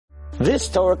This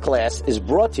Torah class is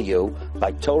brought to you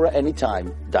by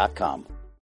TorahAnytime.com.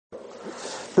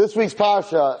 This week's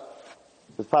Parasha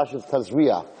is Parashat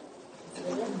Tazria.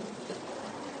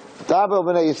 Dabel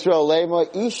b'nei Yisrael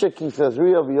lema isha ki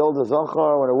Tazria v'yolda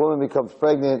zachar. When a woman becomes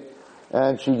pregnant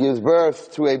and she gives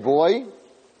birth to a boy,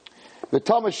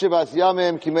 v'tamah shivas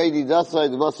yamim kimei didasai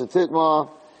devasa titma.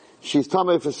 She's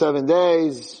tameh for 7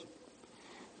 days,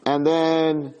 and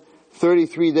then 7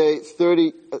 days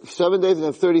and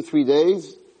then 33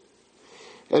 days.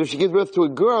 And if she gives birth to a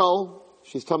girl,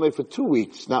 she's tameh for 2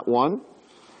 weeks, not one,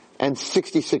 and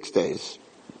 66 days.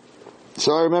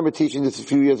 So I remember teaching this a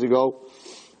few years ago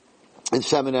in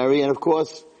seminary, and of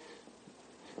course,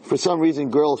 for some reason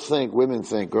girls think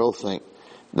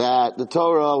that the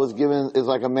Torah is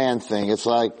like a man thing. It's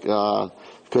like,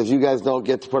 because you guys don't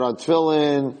get to put on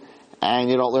tefillin, and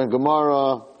you don't learn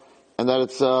Gemara, and that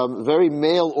it's a very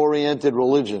male-oriented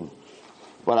religion.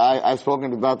 But I've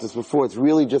spoken about this before. It's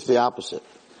really just the opposite.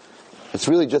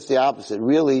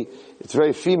 Really, it's a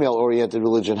very female-oriented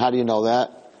religion. How do you know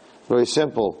that? Very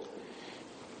simple.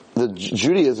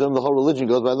 Judaism, the whole religion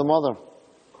goes by the mother.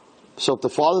 So if the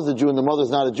father's a Jew and the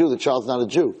mother's not a Jew, the child's not a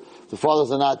Jew. The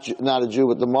father's not a Jew,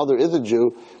 but the mother is a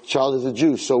Jew, the child is a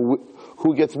Jew. So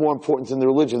who gets more importance in the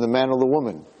religion, the man or the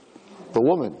woman? The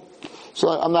woman. So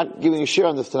I'm not giving a share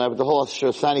on this tonight, but the whole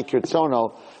Shosani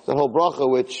Kirtzono, the whole bracha,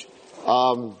 which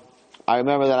I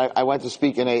remember that I went to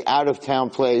speak in a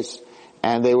out-of-town place,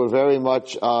 and they were very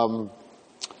much,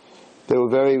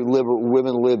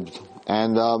 women-libbed,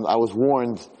 and I was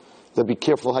warned to be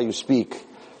careful how you speak,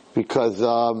 because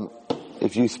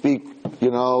if you speak, you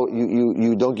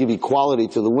don't give equality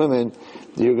to the women,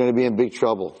 you're going to be in big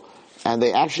trouble. And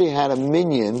they actually had a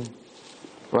minyan,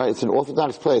 right? It's an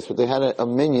Orthodox place, but they had a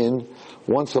minyan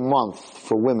once a month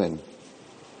for women,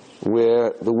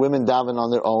 where the women daven on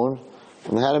their own,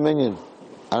 and they had a minyan.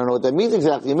 I don't know what that means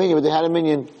exactly, a minyan, but they had a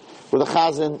minyan with a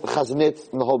chazan, a chazanit,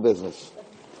 and the whole business.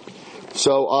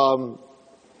 So,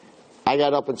 I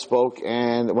got up and spoke,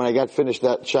 and when I got finished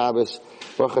that Shabbos,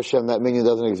 Baruch Hashem, that minyan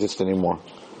doesn't exist anymore.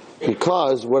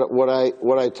 Because what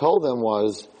I told them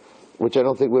was, which I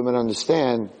don't think women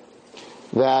understand,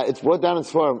 that it's brought down in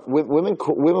Sfarim. Women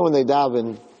when they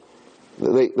daven,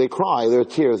 they cry. There are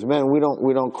tears. Men, we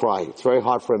don't cry. It's very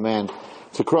hard for a man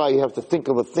to cry. You have to think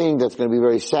of a thing that's going to be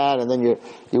very sad, and then you're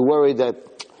worried that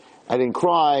I didn't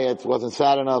cry, it wasn't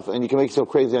sad enough, and you can make yourself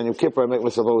crazy on Yom Kippur. I make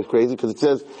myself always crazy, because it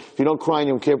says, if you don't cry on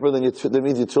Yom Kippur, then that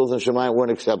means your tefillos and Shemayim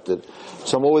weren't accepted.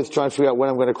 So I'm always trying to figure out when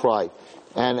I'm going to cry.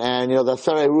 And the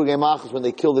Sarai Ruge Machas, when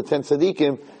they killed the 10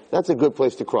 Tzaddikim, that's a good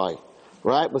place to cry.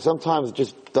 Right? But sometimes it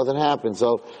just doesn't happen.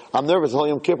 So I'm nervous the whole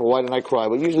Yom Kippur. Why didn't I cry?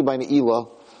 But usually by Ne'ilah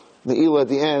at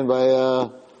the end,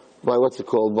 by what's it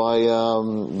called? By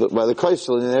the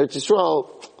Kaisel in Eretz Yisrael.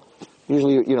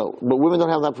 Usually, but women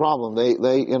don't have that problem. They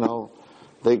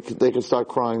can start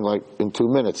crying like in 2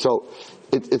 minutes. So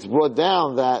it's brought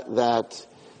down that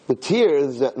the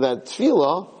tears, that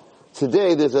tefillah,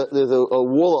 today there's a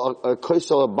wall, a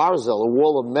Kaisel, a barzel, a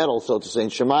wall of metal, so to say, in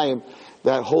Shemayim,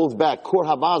 that holds back, Kor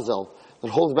HaBazel, that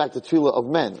holds back the tefillah of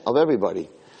men, of everybody.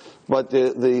 But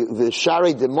the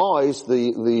Sharei Demois,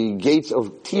 the gates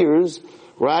of tears,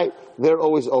 right, they're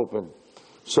always open.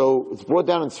 So it's brought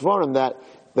down in Sfarim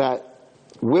that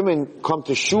women come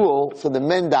to shul, so the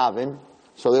men daven,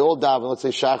 so they all daven, let's say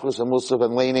Shachris and Musaf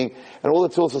and Laning, and all the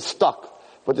tefillahs are stuck.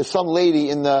 But there's some lady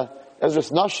in the Ezras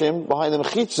Nashim, behind the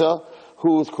Mechitza,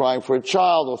 who's crying for a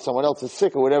child, or someone else is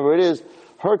sick, or whatever it is.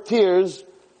 Her tears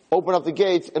open up the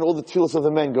gates, and all the tefillahs of the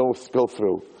men go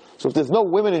through. So if there's no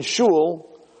women in shul,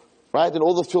 right, then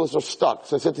all the tefillahs are stuck.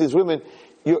 So I said to these women,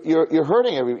 you're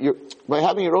hurting by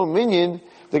having your own minyan,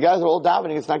 the guys are all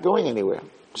davening, it's not going anywhere.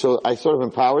 So I sort of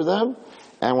empowered them,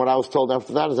 and what I was told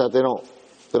after that is that they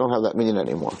don't have that minyan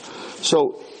anymore.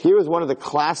 So here is one of the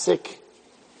classic,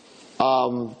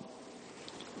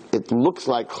 it looks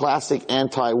like classic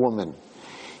anti-woman.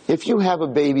 If you have a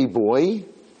baby boy,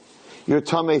 you're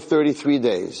tameh 33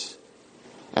 days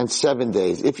and 7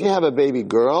 days. If you have a baby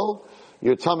girl,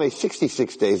 you're tameh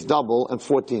 66 days, double, and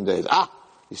 14 days.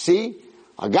 You see?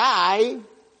 A guy,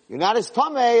 you're not as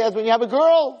tameh as when you have a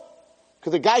girl,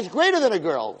 because a guy's greater than a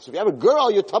girl. So if you have a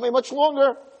girl, you're tameh much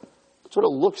longer. That's what it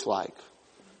looks like.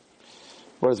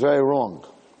 But it's very wrong.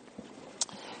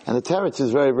 And the teretz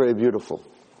is very, very beautiful.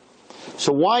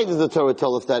 So why does the Torah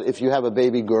tell us that if you have a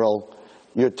baby girl,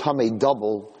 you're tameh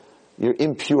double, you're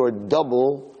impure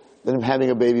double than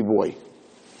having a baby boy?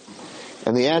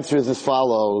 And the answer is as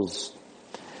follows.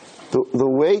 The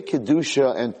way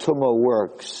Kedusha and Tumah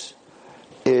works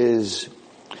is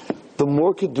the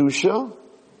more Kedusha,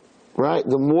 right?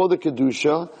 The more the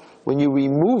Kedusha, when you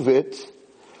remove it,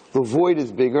 the void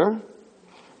is bigger,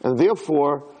 and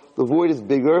therefore the void is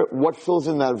bigger. What fills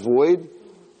in that void?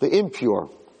 The impure.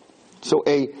 So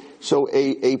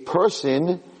a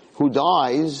person who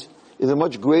dies is a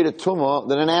much greater tumah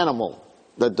than an animal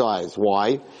that dies.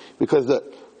 Why? Because the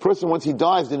person, once he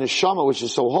dies, the neshama, which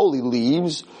is so holy,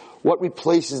 leaves. What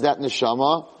replaces that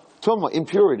neshama? Tumah,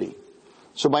 impurity.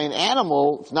 So by an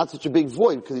animal, it's not such a big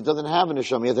void because he doesn't have a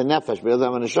neshama. He has a nefesh, but he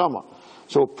doesn't have a neshama.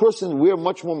 So a person, we're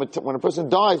much more, when a person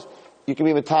dies, you can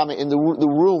be matame in the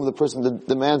room,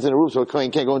 the man's in the room, so a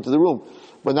kohen can't go into the room.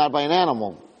 But not by an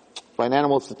animal. By an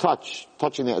animal, it's the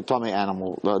touching the tame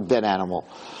animal, the dead animal.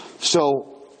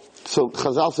 So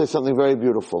Chazal say something very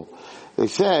beautiful. They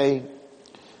say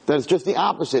that it's just the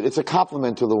opposite. It's a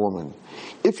compliment to the woman.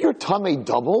 If your tame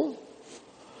double,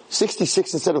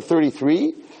 66 instead of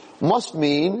 33, must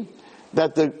mean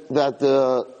that the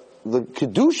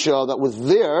kedusha that was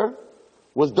there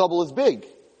was double as big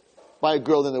by a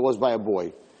girl than it was by a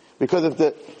boy. Because if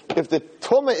the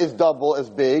tumah is double as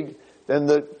big, then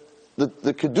the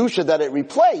kedusha that it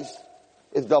replaced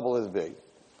is double as big.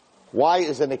 Why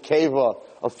is a nekeva,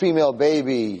 a female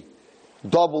baby,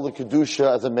 double the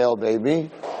kedusha as a male baby?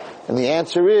 And the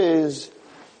answer is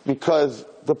because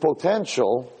the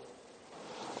potential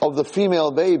of the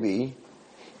female baby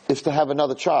is to have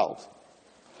another child.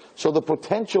 So the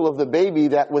potential of the baby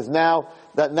that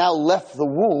now left the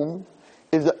womb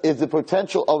is the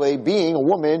potential of a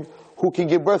woman who can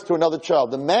give birth to another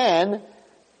child. The man,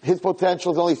 his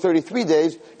potential is only 33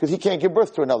 days because he can't give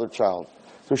birth to another child.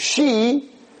 So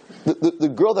the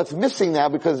girl that's missing now,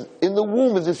 because in the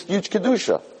womb is this huge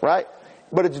kedusha, right?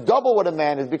 But it's double what a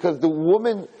man is because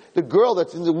the girl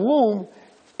that's in the womb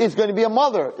is going to be a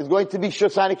mother, is going to be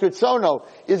shosani kirtsono,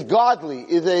 is godly,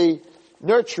 is a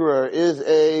nurturer, is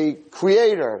a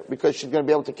creator, because she's going to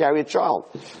be able to carry a child.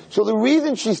 So the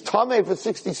reason she's tameh for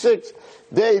 66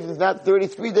 days is not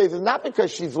 33 days, is not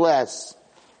because she's less,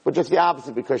 but just the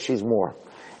opposite, because she's more.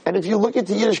 And if you look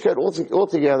into Yiddishkeit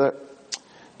altogether,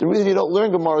 the reason you don't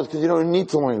learn Gemara is because you don't need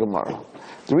to learn Gemara.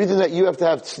 The reason that you have to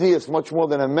have tznius much more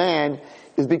than a man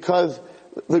is because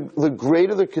the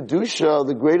greater the kedusha,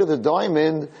 the greater the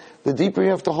diamond, the deeper you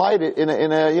have to hide it in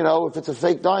a if it's a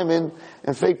fake diamond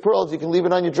and fake pearls, you can leave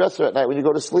it on your dresser at night when you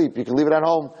go to sleep. You can leave it at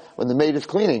home when the maid is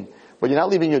cleaning. But you're not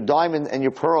leaving your diamond and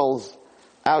your pearls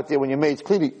out there when your maid's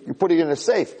cleaning. You're putting it in a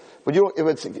safe. But if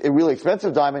it's a really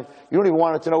expensive diamond, you don't even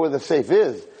want it to know where the safe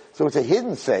is. So it's a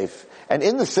hidden safe. And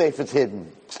in the safe it's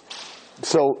hidden.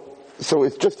 So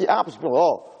it's just the opposite.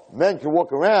 Men can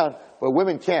walk around, but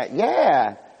women can't.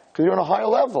 Yeah, because you're on a higher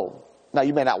level. Now,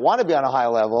 you may not want to be on a higher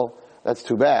level. That's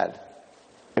too bad.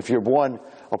 If you're born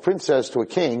a princess to a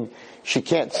king, she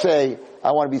can't say,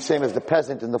 I want to be the same as the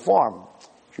peasant in the farm.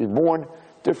 She's born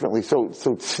differently. So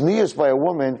tznius by a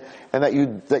woman, and that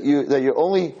you're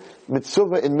only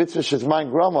mitzvah in mitzvah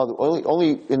shezman grama,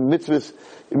 only in mitzvahs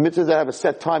that have a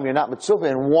set time, you're not mitzvah.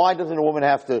 And why doesn't a woman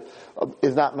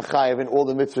is not mechayev in all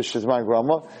the mitzvahs shezman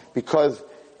grama? Because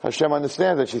Hashem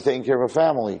understands that she's taking care of her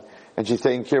family, and she's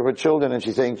taking care of her children, and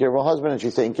she's taking care of her husband, and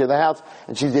she's taking care of the house,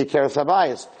 and she's taking care of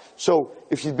sabayas. So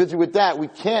if she's busy with that, we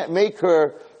can't make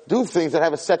her do things that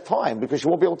have a set time, because she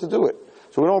won't be able to do it.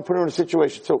 So we don't put her in a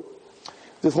situation. So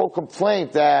this whole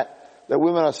complaint that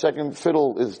women are second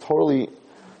fiddle is totally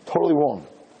wrong.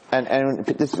 And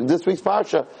this week's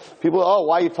parsha, people,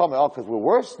 why are you talking? Because we're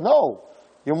worse? No.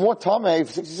 You're more tameh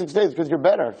for 66 days because you're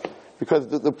better. Because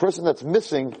the person that's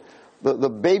missing, the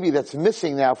baby that's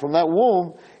missing now from that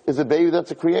womb is a baby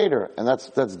that's a creator. And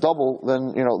that's double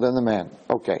than the man.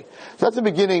 Okay. So that's the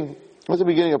beginning of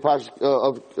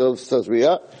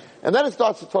Tazria. And then it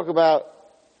starts to talk about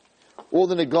all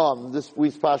the negam. This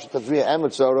week's Parashat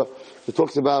Tazria-Metzora, it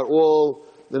talks about all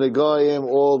the negayim,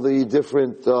 all the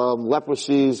different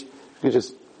leprosies. You can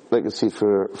just make a seat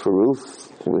for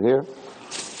Ruth over here.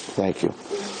 Thank you.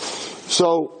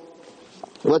 So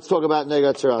let's talk about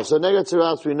negat tzaras. So negat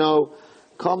tzaras, we know,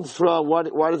 comes from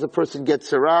why does a person get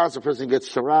tzaras? A person gets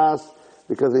tzaras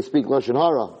because they speak lashon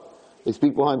hara. They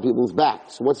speak behind people's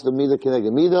backs. What's the midah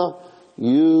keneged midah?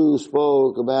 You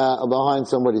spoke behind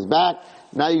somebody's back.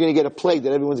 Now you're going to get a plague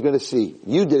that everyone's going to see.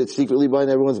 You did it secretly behind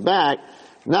everyone's back.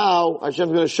 Now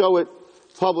Hashem's going to show it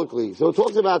publicly. So it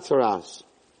talks about tzaras.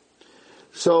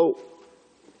 So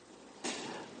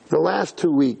the last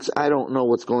 2 weeks, I don't know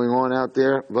what's going on out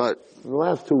there, but the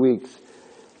last 2 weeks,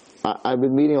 I've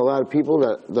been meeting a lot of people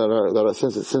that are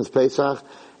since Pesach,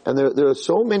 and there are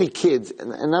so many kids, and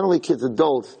not only kids,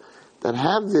 adults, that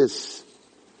have this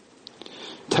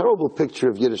terrible picture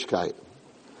of Yiddishkeit.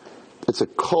 It's a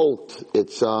cult. It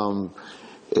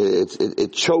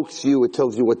chokes you. It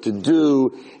tells you what to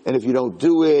do, and if you don't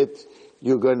do it,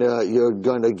 you're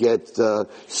gonna get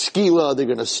skila, they're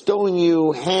gonna stone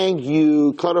you, hang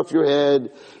you, cut off your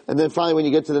head, and then finally when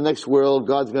you get to the next world,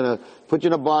 God's gonna put you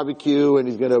in a barbecue, and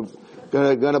He's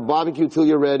gonna barbecue till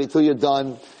you're ready, till you're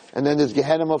done, and then there's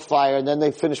Gehenna of fire, and then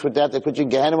they finish with that, they put you in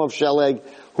Gehenna of Sheleg.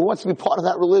 Who wants to be part of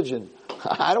that religion?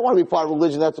 I don't want to be part of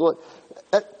religion, that's what,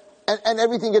 and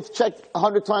everything gets checked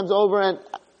 100 times over, and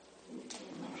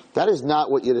that is not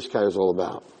what Yiddishkeit is all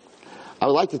about. I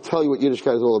would like to tell you what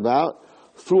Yiddishkeit is all about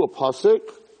through a pasuk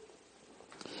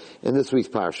in this week's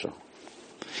parsha.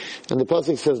 And the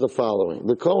pasuk says the following: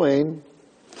 the Kohen,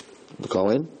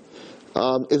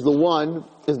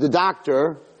 is the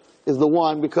doctor, is the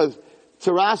one, because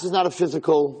tsaras is not a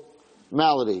physical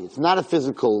malady. It's not a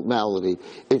physical malady.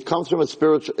 It comes from a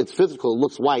spiritual, it's physical, it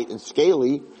looks white and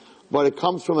scaly, but it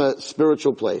comes from a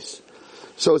spiritual place.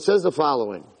 So it says the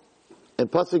following, in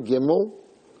pasuk Gimel,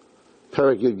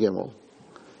 Perek Yud Gimel,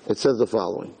 it says the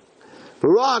following: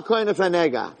 V'ra kohen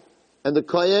efanega, and the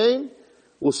kohen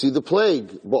will see the plague,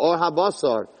 ba'or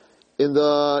habasar,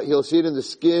 he'll see it in the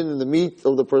skin and the meat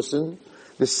of the person.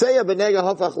 The seya benega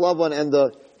hafach lavan, and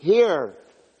the hair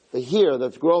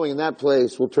that's growing in that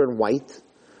place will turn white.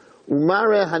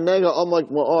 Umare hanega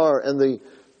omlik ma'or, and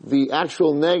the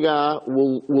actual nega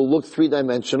will look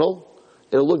three-dimensional.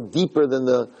 It'll look deeper than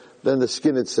the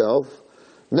skin itself.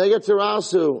 Nega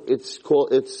tarasu, it's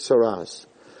saras.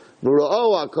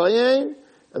 V'ra'o ha'kohen,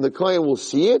 and the kohen will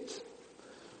see it.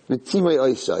 V'timei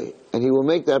oisai, and he will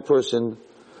make that person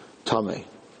tamei.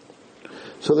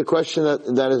 So the question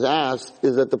that is asked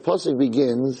is that the pasuk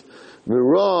begins,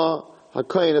 V'ra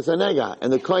ha'kohen es ha'nega,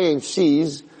 and the kohen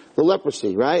sees the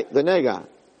leprosy, right? The nega.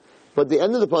 But the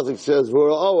end of the pasuk says,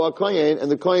 V'ra'o ha'kohen, and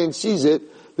the kohen sees it,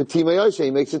 v'timei oisai,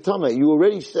 he makes it tamei. You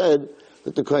already said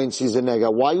that the kohen sees the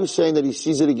nega. Why are you saying that he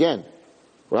sees it again?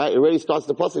 Right? It already starts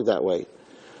the pasuk that way.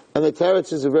 And the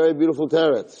teretz is a very beautiful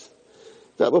teretz.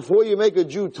 That before you make a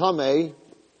Jew tamei,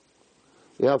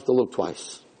 you have to look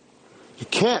twice. You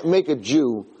can't make a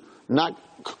Jew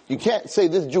you can't say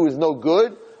this Jew is no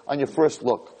good on your first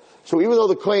look. So even though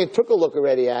the kohen took a look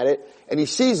already at it, and he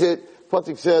sees it,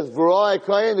 pasuk says, V'ra'ai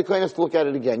kohen, the kohen has to look at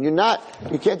it again. You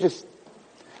can't just,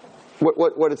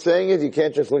 what it's saying is, you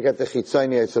can't just look at the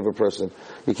chitzonius of a person.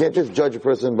 You can't just judge a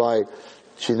person by,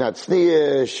 she's not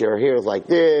tznius, her hair is like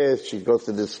this, she goes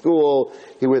to this school,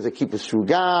 he wears a kippah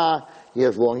shruga, he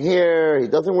has long hair, he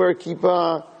doesn't wear a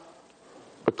kippah.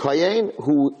 A kohen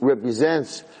who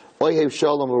represents ohev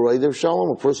shalom or roidev shalom,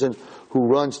 a person who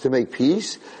runs to make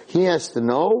peace, he has to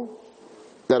know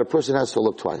that a person has to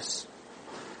look twice.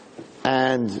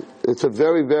 And it's a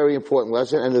very, very important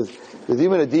lesson, and there's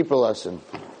even a deeper lesson,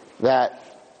 that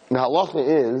the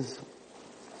halacha is,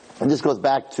 and this goes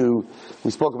back to,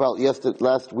 we spoke about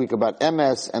last week about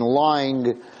MS and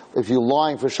lying. If you're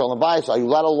lying for shalom bayis, are you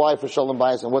allowed to lie for shalom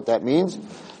bayis, and what that means?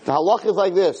 The halacha is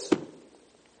like this.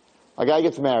 A guy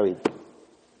gets married.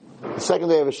 The second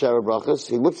day of a Sheva Brachas,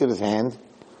 he looks at his hand,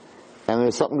 and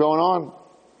there's something going on,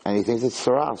 and he thinks it's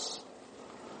saras.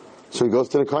 So he goes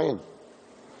to the kohen,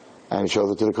 and he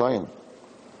shows it to the kohen.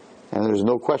 And there's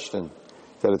no question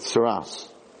that it's saras.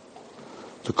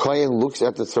 The kohen looks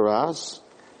at the saras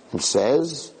and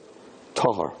says,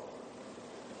 tahar.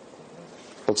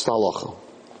 That's the halacha.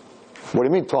 What do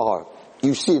you mean tahar?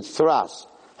 You see it's saras.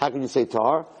 How can you say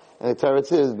tahar? And the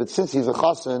teretz is, but since he's a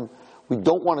chassan, we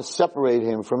don't want to separate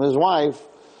him from his wife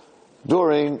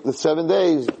during the 7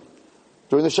 days,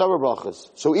 during the Sheva Brachas.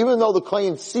 So even though the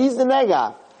kohen sees the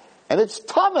nega, and it's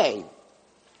tamei,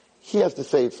 he has to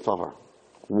say it's tahar.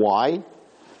 Why?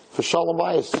 For shalom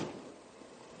bayis.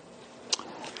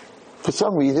 For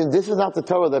some reason, this is not the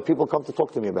Torah that people come to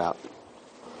talk to me about.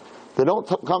 They don't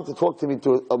come to talk to me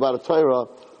about a Torah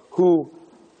who,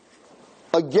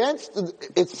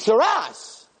 it's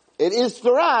saras. It is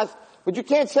saras, but you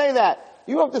can't say that.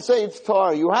 You have to say it's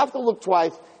tar. You have to look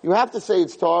twice. You have to say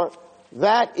it's tar.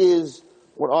 That is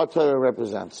what our Torah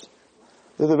represents.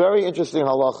 There's a very interesting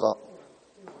halacha,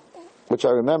 which I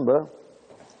remember.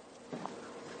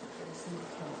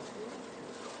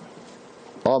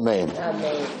 Amen.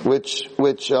 Which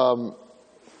I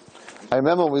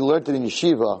remember when we learned it in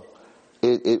yeshiva,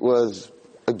 it was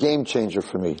a game changer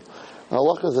for me. The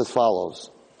halacha is as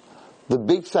follows. The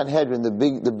big Sanhedrin,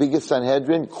 the biggest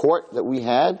Sanhedrin court that we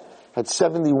had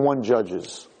 71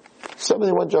 judges.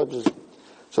 71 judges.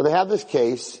 So they have this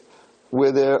case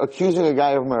where they're accusing a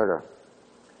guy of murder.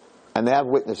 And they have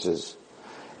witnesses.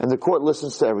 And the court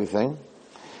listens to everything.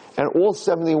 And all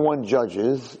 71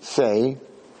 judges say,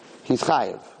 he's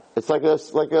chayiv. It's like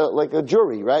a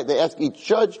jury, right? They ask each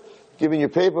judge, giving your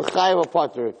paper, chayiv or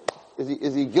pater.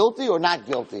 Is he guilty or not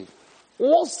guilty?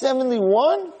 All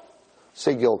 71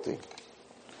 say guilty.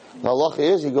 The halacha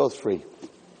is he goes free.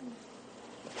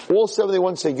 All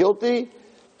 71 say guilty,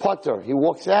 patur. He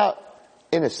walks out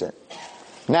innocent.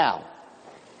 Now,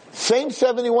 same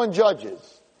 71 judges.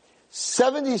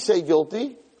 70 say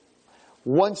guilty,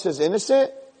 1 says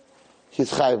innocent,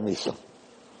 he's chayav misa.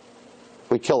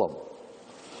 We kill him.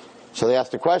 So they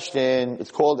ask the question,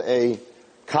 it's called a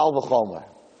kal v'chomer.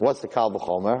 What's the kal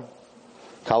v'chomer?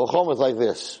 Kal v'chomer is like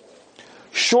this.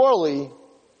 Surely,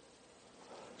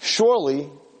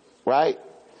 right,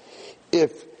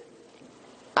 if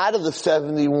out of the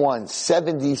 71,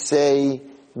 70 say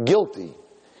guilty,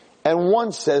 and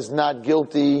 1 says not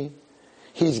guilty,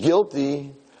 he's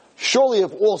guilty, surely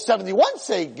if all 71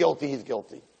 say guilty, he's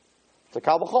guilty. It's a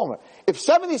kal v'chomer. If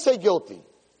 70 say guilty,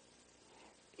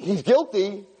 he's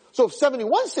guilty, so if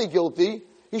 71 say guilty,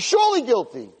 he's surely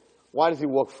guilty. Why does he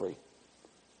walk free?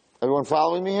 Everyone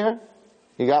following me here?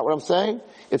 You got what I'm saying?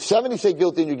 If 70 say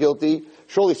guilty and you're guilty,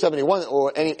 surely 71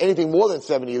 or anything more than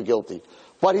 70 you're guilty.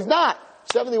 But he's not.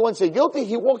 71 say guilty,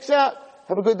 he walks out.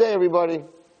 Have a good day, everybody.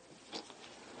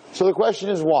 So the question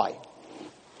is why?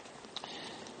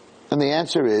 And the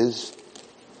answer is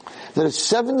that if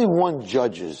 71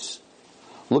 judges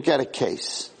look at a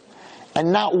case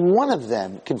and not one of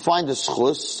them can find a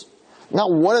schus,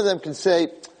 not one of them can say,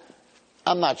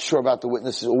 I'm not sure about the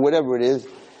witnesses or whatever it is,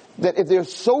 that if they're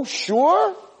so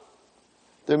sure,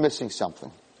 they're missing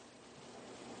something.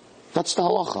 That's the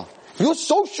halacha. If you're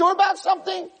so sure about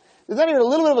something, there's not even a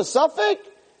little bit of a suffix,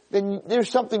 then there's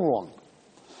something wrong.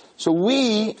 So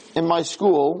we, in my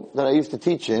school that I used to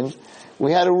teach in,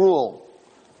 we had a rule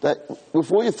that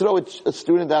before you throw a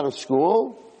student out of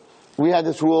school, we had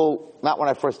this rule, not when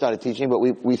I first started teaching, but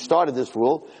we started this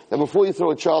rule, that before you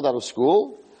throw a child out of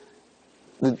school,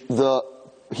 the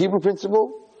Hebrew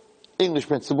principal, English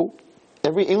principal,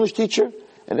 every English teacher,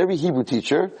 and every Hebrew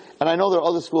teacher, and I know there are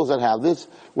other schools that have this,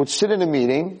 would sit in a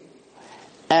meeting,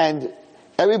 and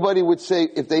everybody would say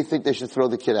if they think they should throw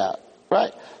the kid out.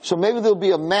 Right? So maybe there'll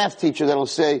be a math teacher that'll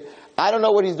say, I don't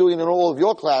know what he's doing in all of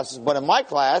your classes, but in my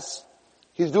class,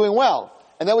 he's doing well.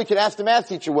 And then we can ask the math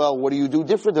teacher, well, what do you do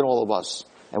different than all of us?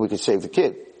 And we can save the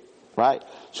kid. Right?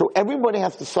 So everybody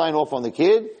has to sign off on the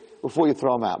kid before you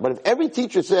throw him out. But if every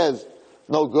teacher says,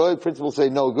 no good, principal say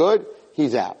no good,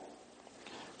 he's out.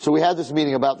 So we had this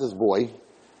meeting about this boy,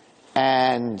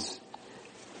 and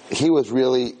he was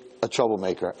really a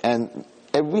troublemaker. And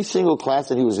every single class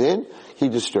that he was in, he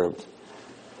disturbed.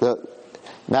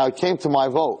 Now it came to my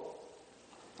vote.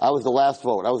 I was the last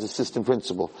vote. I was assistant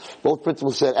principal. Both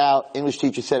principals said out, English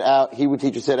teacher said out, Hebrew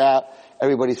teacher said out,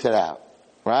 everybody said out.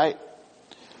 Right?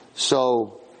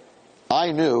 So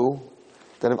I knew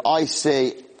that if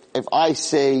I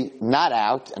say not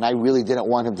out, and I really didn't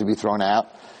want him to be thrown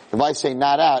out, if I say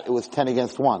not out, it was 10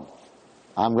 against 1.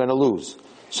 I'm going to lose.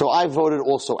 So I voted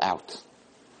also out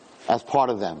as part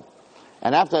of them.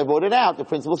 And after I voted out, the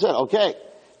principal said, okay,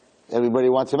 everybody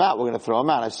wants him out, we're going to throw him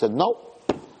out. I said, nope.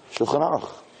 Shulchan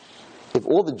Aruch. If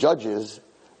all the judges,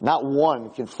 not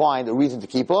one can find a reason to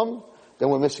keep him, then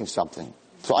we're missing something.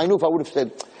 So I knew if I would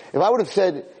have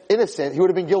said innocent, he would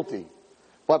have been guilty.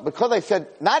 But because I said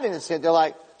not innocent, they're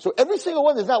like, so every single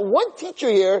one, there's not one teacher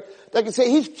here that can say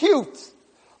he's cute.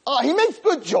 He makes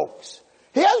good jokes.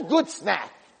 He has good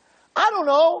snack. I don't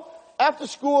know. After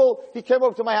school, he came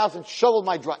over to my house and shoveled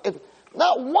my drum. If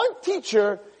not one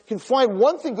teacher can find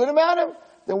one thing good about him,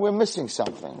 then we're missing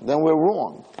something. Then we're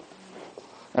wrong.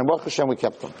 And Baruch Hashem, we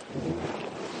kept him.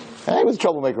 And he was a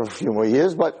troublemaker for a few more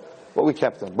years, but we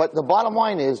kept him. But the bottom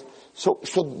line is, so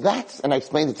that's, and I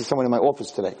explained it to someone in my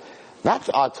office today, that's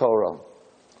our Torah.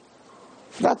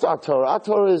 That's our Torah. Our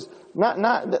Torah is not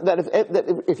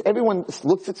that if everyone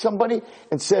looks at somebody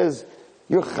and says,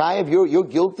 you're chayav, you're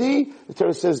guilty, the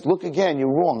Torah says, look again,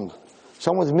 you're wrong.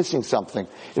 Someone's missing something.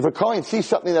 If a Kohen sees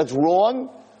something that's wrong,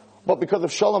 but because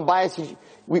of shalom bias,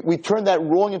 we turn that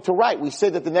wrong into right. We say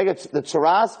that the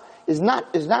tzaras is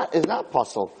not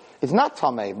puzzle. It's not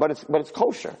tameh, but it's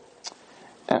kosher.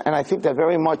 And I think that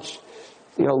very much,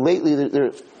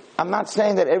 lately I'm not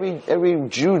saying that every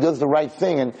Jew does the right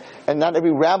thing and not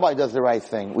every rabbi does the right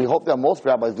thing. We hope that most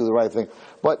rabbis do the right thing.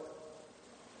 But,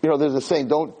 there's a saying,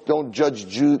 don't judge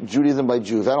Judaism by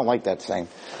Jews. I don't like that saying.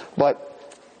 But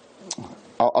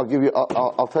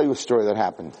I'll tell you a story that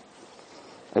happened.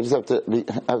 I just have to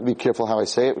be careful how I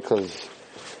say it because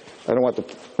I don't want to,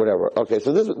 whatever. Okay,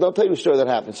 so I'll tell you a story that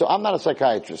happened. So I'm not a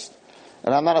psychiatrist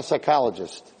and I'm not a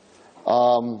psychologist.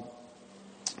 But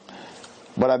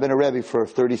I've been a Rebbe for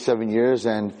 37 years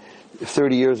and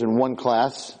 30 years in one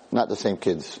class, not the same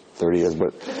kids, 30 years,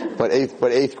 but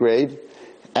eighth grade.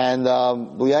 And,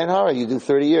 B'li'ayin hara, you do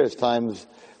 30 years times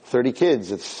 30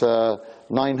 kids. It's,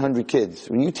 900 kids.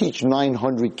 When you teach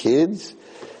 900 kids,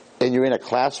 and you're in a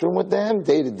classroom with them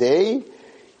day to day,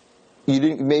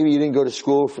 maybe you didn't go to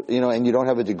school, and you don't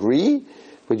have a degree,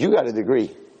 but you got a degree.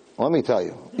 Let me tell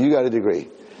you, you got a degree.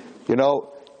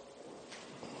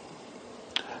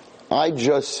 I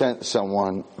just sent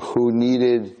someone who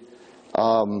needed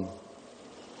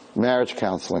marriage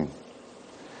counseling.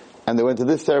 And they went to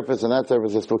this therapist and that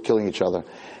therapist, they're still killing each other.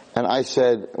 And I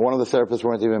said, one of the therapists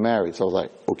weren't even married. So I was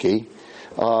like, okay,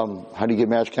 how do you get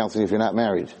marriage counseling if you're not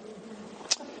married?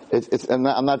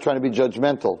 I'm not trying to be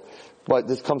judgmental, but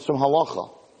this comes from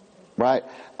halacha, right?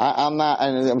 I'm not,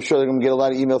 and I'm sure they're going to get a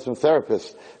lot of emails from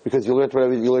therapists because you learned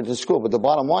whatever you learned in school. But the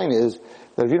bottom line is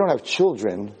that if you don't have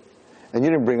children, and you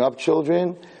didn't bring up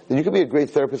children, then you could be a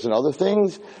great therapist in other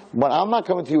things, but I'm not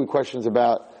coming to you with questions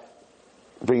about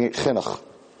bringing chinuch.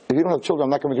 If you don't have children, I'm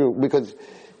not coming to you, because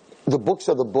the books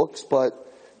are the books, but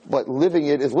living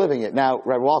it is living it. Now,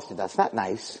 Rabbi Wallerstein, that's not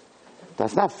nice.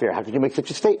 That's not fair. How could you make such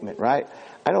a statement, right?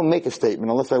 I don't make a statement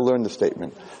unless I learn the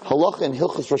statement. Halacha in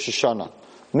Hilchos Rosh Hashanah,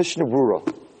 Mishnah Brura,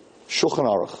 Shulchan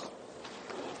Aruch.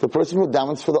 The person who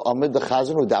davens for the Amid, the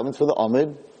Chazan who davens for the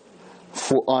Amid,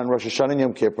 on Rosh Hashanah and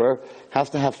Yom Kippur,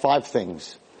 has to have 5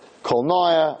 things. Kol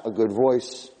noya, a good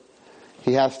voice.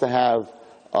 He has to have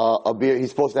a beard. He's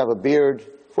supposed to have a beard,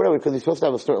 whatever, because he's supposed to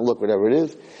have a certain look, whatever it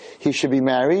is. He should be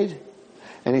married,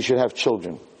 and he should have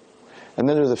children. And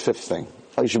then there's a 5th thing.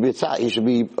 He should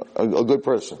be a good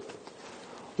person.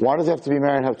 Why does he have to be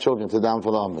married and have children to daven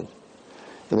for the Amid?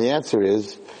 And the answer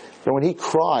is that when he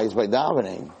cries by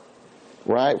davening,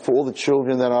 right, for all the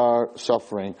children that are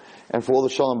suffering, and for all the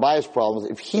shalom bayis problems,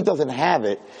 if he doesn't have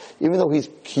it, even though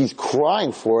he's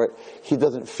crying for it, he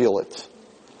doesn't feel it.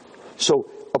 So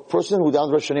a person who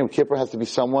davens Rosh Hashanah Yom Kippur has to be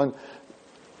someone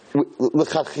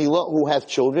l'chachila who has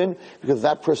children, because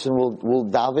that person will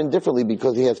daven differently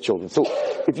because he has children. So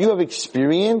if you have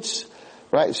experience,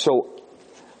 right, so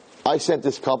I sent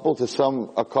this couple to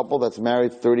a couple that's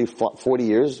married 30, 40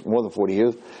 years, more than 40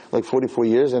 years, like 44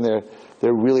 years, and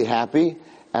they're really happy.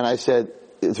 And I said,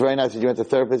 it's very nice that you went to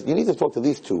therapist. You need to talk to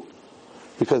these two,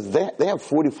 because they have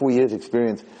 44 years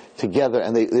experience together,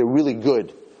 and they're really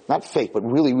good. Not fake, but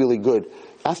really, really good.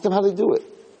 Ask them how they do it.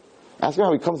 Ask him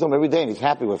how he comes home every day and he's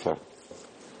happy with her.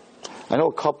 I know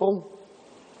a couple,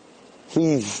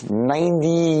 he's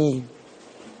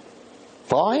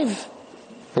 95,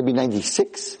 maybe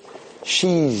 96.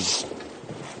 She's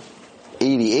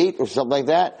 88 or something like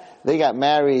that. They got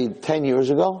married 10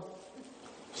 years ago.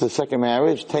 It's the second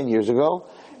marriage, 10 years ago.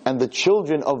 And the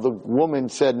children of the woman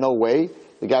said, no way.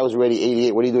 The guy was already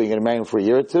 88. What are you doing? You're going to marry him for a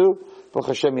year or two? Baruch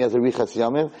Hashem, he has a richas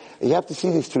yamim. You have to see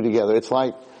these two together.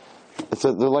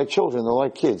 They're like children. They're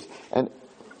like kids. And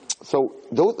so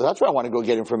that's where I want to go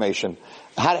get information.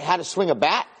 How to swing a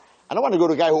bat. I don't want to go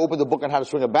to a guy who opened the book on how to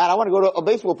swing a bat. I want to go to a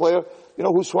baseball player,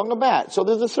 who swung a bat. So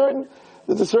there's a certain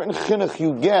chinuch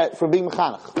you get from being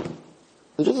mechanech.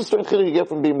 There's just a certain chinuch you get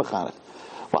from being mechanech.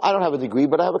 Well, I don't have a degree,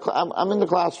 but I'm in the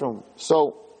classroom.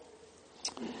 So,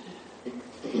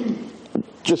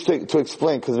 just to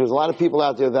explain, because there's a lot of people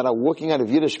out there that are walking out of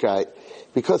Yiddishkeit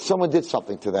because someone did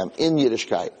something to them in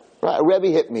Yiddishkeit. Right? A Rebbe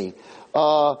hit me.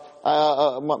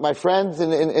 My friends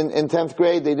in 10th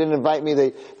grade, they didn't invite me.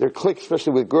 They're cliques,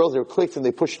 especially with girls, they're cliques, and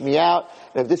they pushed me out.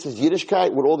 And if this is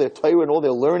Yiddishkeit, with all their Torah and all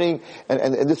their learning,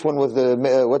 and this one was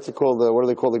what do they call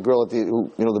the girl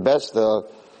the best? The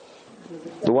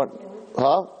one,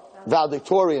 huh?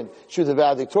 Valedictorian. She was a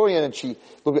valedictorian, and she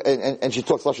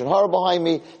talks lashon hara behind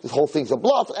me. This whole thing's a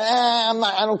bluff.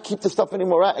 I don't keep this stuff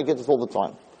anymore. I get this all the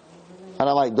time, and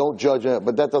I'm like, don't judge it,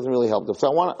 but that doesn't really help them. So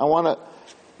I want to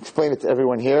explain it to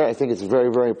everyone here. I think it's very,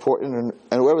 very important,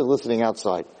 and whoever's listening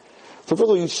outside. So first of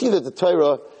all, you see that the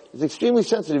Torah is extremely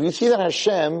sensitive. You see that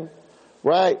Hashem,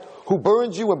 right, who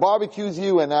burns you and barbecues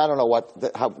you, and I don't know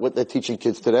what they're teaching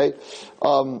kids today.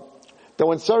 That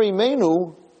when Sari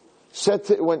Menu said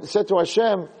to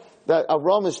Hashem that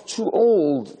Avram is too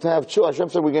old to have children. Hashem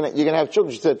said, you're gonna have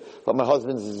children. She said, but my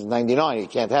husband is 99, he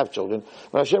can't have children.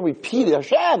 But Hashem repeated,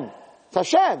 Hashem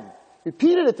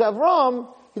repeated it to Avram.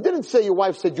 He didn't say your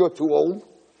wife said you're too old.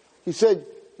 He said,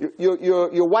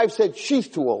 your wife said she's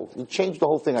too old. He changed the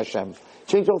whole thing, Hashem.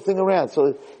 Changed the whole thing around.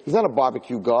 So he's not a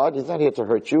barbecue God. He's not here to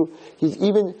hurt you. He's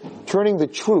even turning the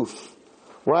truth,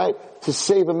 right, to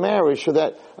save a marriage so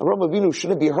that Avraham Avinu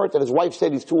shouldn't be hurt that his wife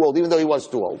said he's too old, even though he was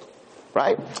too old.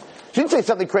 Right? She didn't say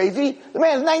something crazy. The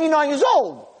man's 99 years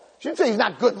old. She didn't say he's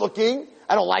not good looking.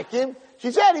 I don't like him.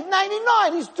 She said he's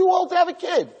 99. He's too old to have a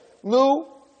kid. No.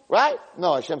 Right?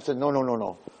 No, Hashem said,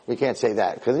 no. We can't say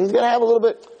that. Because he's going to have a little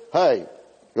bit, hey,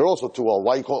 you're also too old.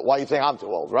 Why are you saying I'm too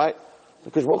old, right?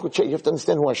 Because you have to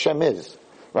understand who Hashem is.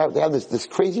 right? They have this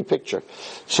crazy picture.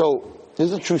 So,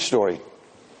 this is a true story.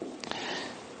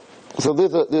 So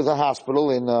there's a hospital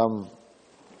in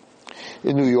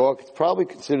New York. It's probably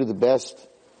considered the best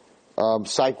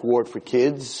psych ward for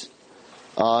kids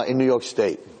in New York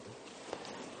State.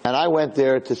 And I went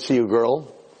there to see a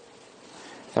girl.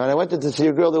 And when I went there to see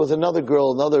a girl, there was another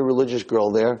girl, another religious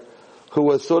girl there, who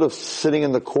was sort of sitting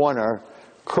in the corner,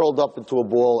 curled up into a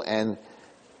ball, and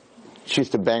she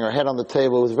used to bang her head on the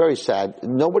table. It was very sad.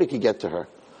 Nobody could get to her.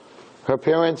 Her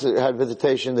parents had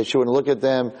visitation, that she wouldn't look at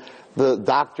them. The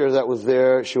doctor that was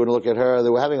there, she wouldn't look at her. They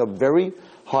were having a very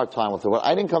hard time with her. Well,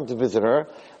 I didn't come to visit her.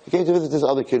 I came to visit this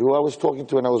other kid who I was talking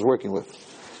to and I was working with.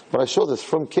 But I saw this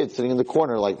frum kid sitting in the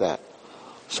corner like that.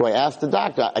 So I asked the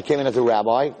doctor. I came in as a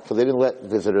rabbi, because they didn't let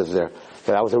visitors there.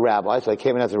 But I was a rabbi, so I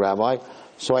came in as a rabbi.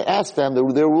 So I asked them,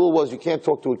 their rule was you can't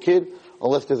talk to a kid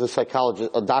unless there's a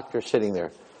psychologist, a doctor sitting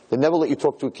there. They never let you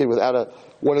talk to a kid without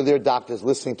one of their doctors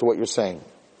listening to what you're saying.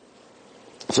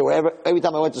 So every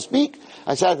time I went to speak,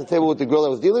 I sat at the table with the girl I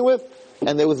was dealing with,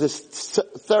 and there was this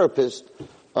therapist,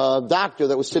 doctor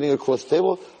that was sitting across the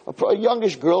table, a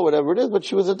youngish girl, whatever it is, but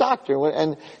she was a doctor,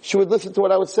 and she would listen to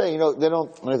what I would say. You know, they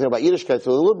don't know anything about Yiddishkeit,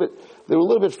 so they were a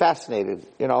little bit fascinated,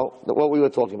 you know, what we were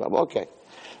talking about. Okay.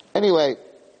 Anyway,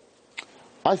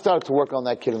 I started to work on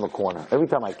that kid in the corner. Every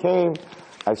time I came,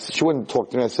 she wouldn't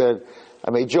talk to me. I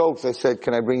made jokes. I said,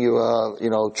 can I bring you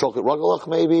chocolate rugelach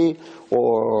maybe?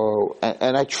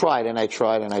 And I tried.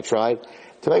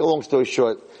 To make a long story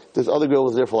short, this other girl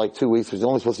was there for like 2 weeks. She was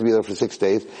only supposed to be there for 6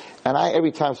 days. And I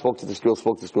every time spoke to this girl.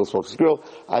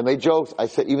 I made jokes. I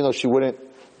said, even though she wouldn't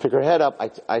pick her head up,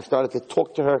 I started to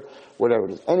talk to her, whatever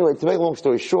it is. Anyway, to make a long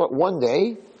story short, one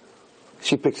day,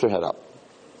 she picks her head up.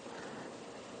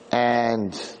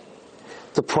 And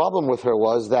the problem with her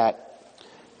was that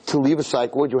to leave a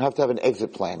psych ward, you have to have an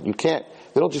exit plan. They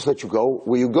don't just let you go.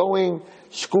 Where you're going,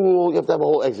 school, you have to have a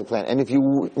whole exit plan. And if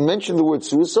you mention the word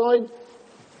suicide,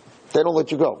 they don't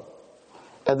let you go.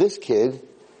 And this kid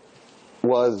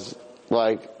was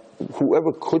like,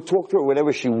 whoever could talk to her,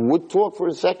 whenever she would talk for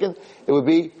a second, it would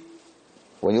be,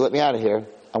 when you let me out of here,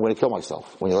 I'm going to kill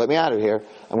myself. When you let me out of here,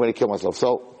 I'm going to kill myself.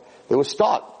 So they were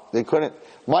stuck. They couldn't.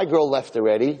 My girl left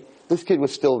already. This kid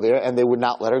was still there, and they would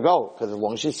not let her go. Because as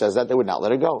long as she says that, they would not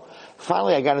let her go.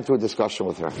 Finally, I got into a discussion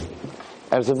with her.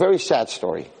 And it's a very sad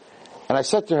story. And I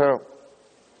said to her,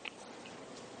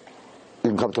 you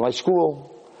can come to my school.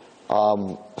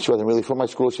 She wasn't really from my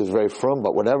school. She was very from,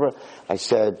 but whatever. I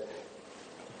said,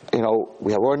 we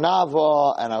have Or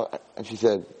Nava. And she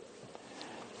said,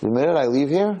 the minute I leave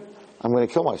here, I'm going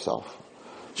to kill myself.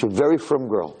 She's a very from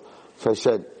girl. So I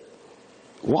said,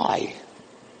 why?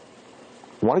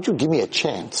 Why don't you give me a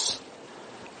chance?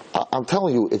 I'm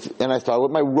telling you, and I started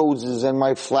with my roses and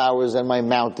my flowers and my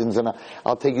mountains, and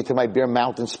I'll take you to my Bear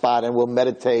Mountain spot and we'll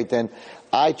meditate. And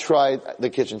I tried the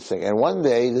kitchen sink. And one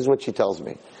day, this is what she tells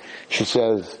me. She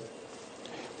says,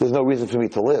 there's no reason for me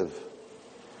to live.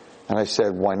 And I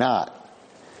said, why not?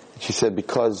 She said,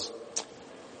 because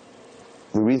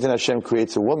the reason Hashem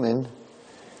creates a woman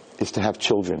is to have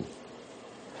children.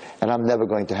 And I'm never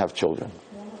going to have children.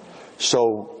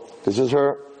 So, this is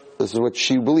what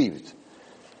she believed.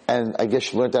 And I guess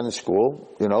she learned that in school,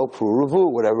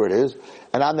 Puruvu, whatever it is.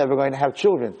 And I'm never going to have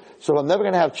children. So if I'm never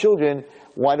going to have children,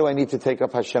 why do I need to take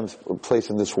up Hashem's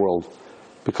place in this world?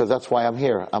 Because that's why I'm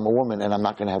here. I'm a woman and I'm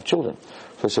not going to have children.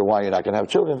 So I said, why are you not going to have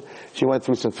children? She went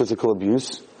through some physical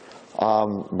abuse,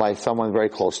 by someone very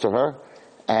close to her,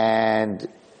 and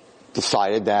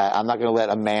decided that I'm not going to let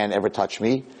a man ever touch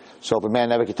me. So if a man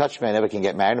never can touch me, I never can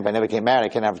get married. If I never get married, I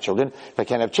can't have children. If I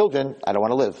can't have children, I don't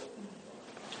want to live.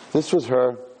 This was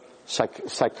her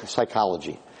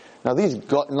psychology. Now these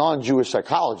non-Jewish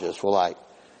psychologists were like,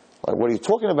 what are you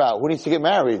talking about? Who needs to get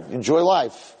married? Enjoy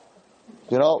life.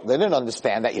 They didn't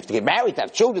understand that you have to get married to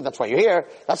have children. That's why you're here.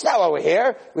 That's not why we're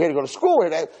here. We're here to go to school.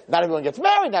 Not everyone gets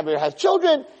married. Not everyone has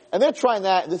children. And they're trying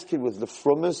that. And this kid was the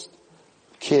frummest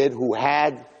kid who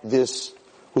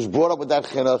was brought up with that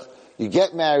chinuch. You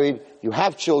get married. You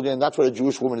have children. That's what a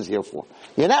Jewish woman is here for.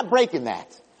 You're not breaking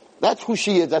that. That's who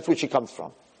she is. That's where she comes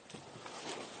from.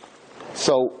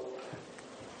 So,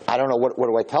 I don't know, what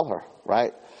do I tell her,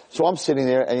 right? So I'm sitting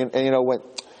there, and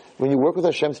when you work with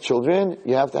Hashem's children,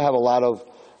 you have to have a lot of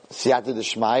siyata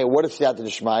d'shmaya. What is siyata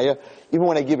d'shmaya? Even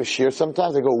when I give a shir,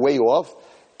 sometimes I go way off,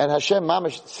 and Hashem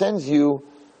Mamash sends you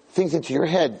things into your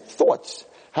head, thoughts.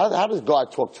 How does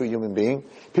God talk to a human being?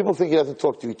 People think He doesn't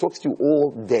talk to you. He talks to you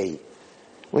all day.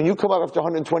 When you come up after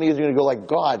 120 years, you're going to go like,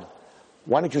 God,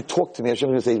 why don't you talk to me?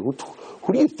 Hashem is going to say,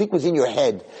 who do you think was in your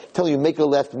head? Telling you make a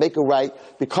left, make a right,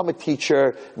 become a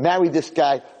teacher, marry this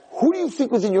guy. Who do you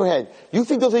think was in your head? You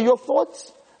think those are your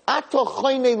thoughts? Ato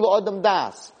chayne lo adam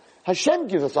das. Hashem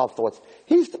gives us our thoughts.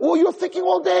 You're thinking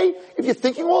all day. If you're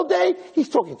thinking all day, He's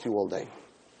talking to you all day.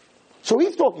 So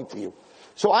He's talking to you.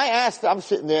 So I asked, I'm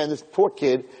sitting there, and this poor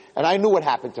kid, and I knew what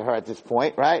happened to her at this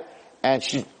point, right? And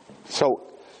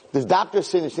so this doctor's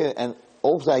sitting there, and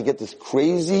all of a sudden I get this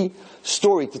crazy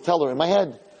story to tell her in my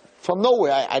head. From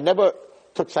nowhere. I never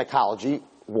took psychology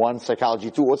 1,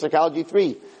 psychology 2, or psychology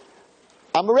 3.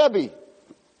 I'm a Rebbe.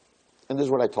 And this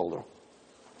is what I told her.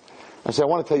 I said, I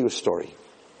want to tell you a story.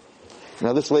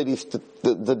 Now this lady,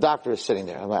 the doctor is sitting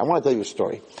there. I want to tell you a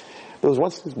story. There was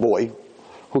once this boy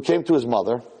who came to his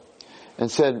mother and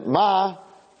said, Ma,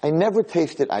 I never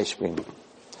tasted ice cream.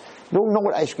 Don't know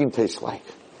what ice cream tastes like.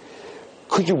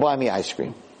 Could you buy me ice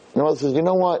cream? And the mother says, you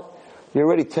know what? You're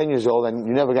already 10 years old and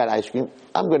you never got ice cream.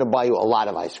 I'm going to buy you a lot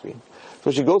of ice cream.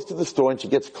 So she goes to the store and she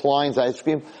gets Klein's ice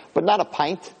cream, but not a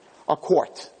pint, a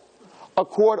quart. A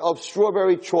quart of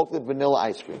strawberry chocolate vanilla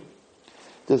ice cream.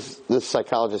 This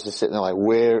psychologist is sitting there like,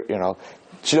 where,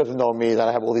 she doesn't know me, that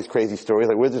I have all these crazy stories.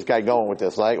 Like, where's this guy going with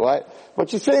this? Like, what? But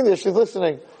she's sitting there, she's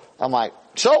listening. I'm like,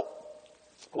 so,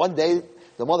 one day,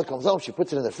 the mother comes home, she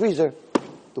puts it in the freezer.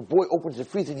 The boy opens the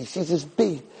freezer and he sees this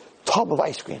big tub of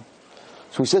ice cream.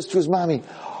 So he says to his mommy,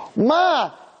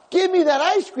 Ma, give me that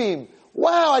ice cream.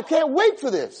 Wow, I can't wait for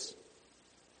this.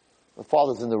 The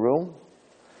father's in the room.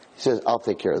 He says, I'll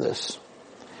take care of this.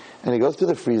 And he goes to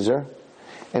the freezer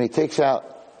and he takes out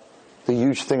the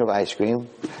huge thing of ice cream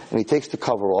and he takes the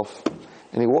cover off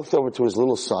and he walks over to his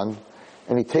little son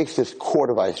and he takes this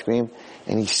quart of ice cream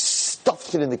and he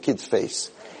stuffs it in the kid's face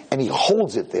and he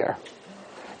holds it there.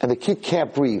 And the kid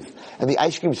can't breathe. And the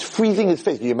ice cream is freezing his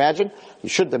face. Can you imagine? You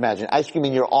shouldn't imagine. Ice cream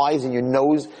in your eyes and your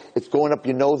nose. It's going up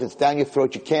your nose. It's down your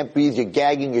throat. You can't breathe. You're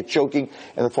gagging. You're choking.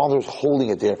 And the father is holding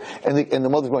it there. And the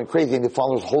mother's going crazy. And the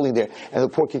father is holding there. And the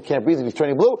poor kid can't breathe. And he's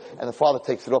turning blue. And the father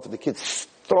takes it off. And the kid's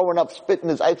throwing up, spitting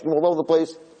his ice cream all over the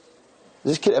place. Is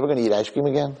this kid ever going to eat ice cream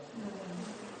again?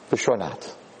 For sure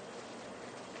not.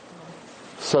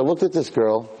 So I looked at this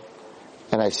girl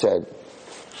and I said,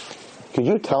 could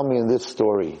you tell me in this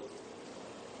story,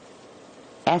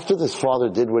 after this father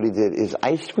did what he did, is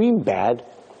ice cream bad?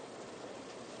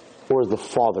 Or is the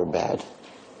father bad?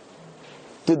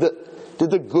 Did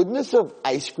the goodness of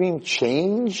ice cream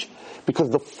change because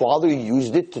the father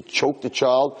used it to choke the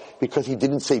child because he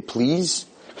didn't say please?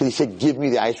 Because he said, give me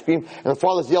the ice cream. And the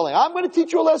father's yelling, I'm going to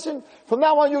teach you a lesson. From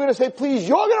now on, you're going to say please.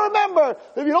 You're going to remember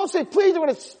that if you don't say please, I'm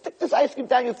going to stick this ice cream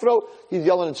down your throat. He's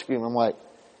yelling and screaming. I'm like,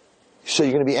 so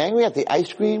you're going to be angry at the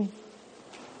ice cream?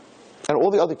 And all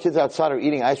the other kids outside are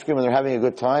eating ice cream and they're having a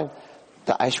good time?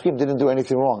 The ice cream didn't do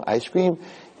anything wrong. Ice cream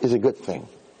is a good thing.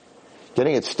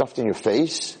 Getting it stuffed in your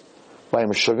face by a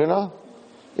meshugana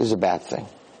is a bad thing.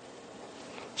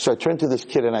 So I turned to this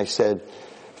kid and I said,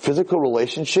 physical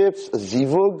relationships, a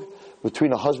zivug,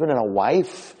 between a husband and a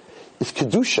wife, is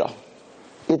kedusha.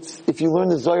 If you learn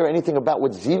the Zohar or anything about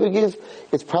what zivug is,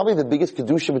 it's probably the biggest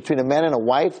kedusha between a man and a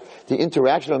wife, the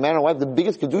interaction of a man and a wife. The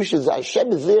biggest kedusha is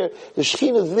Hashem is there, the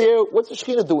Shekhinah is there. What's the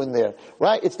Shekhinah doing there?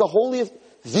 Right? It's the holiest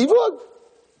zivug.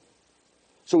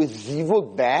 So is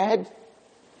zivug bad?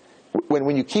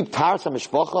 When you keep taras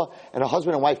hamishpacha and a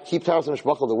husband and wife keep taras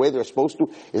hamishpacha the way they're supposed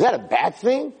to, is that a bad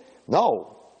thing?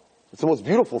 No. It's the most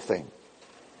beautiful thing.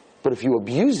 But if you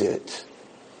abuse it,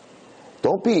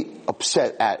 don't be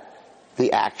upset at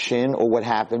the action or what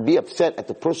happened. Be upset at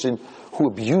the person who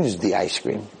abused the ice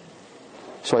cream.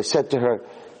 So I said to her,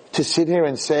 to sit here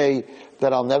and say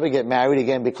that I'll never get married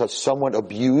again because someone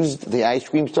abused the ice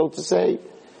cream, so to say,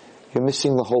 you're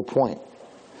missing the whole point.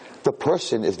 The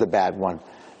person is the bad one,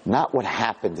 not what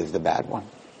happened is the bad one.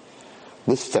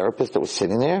 This therapist that was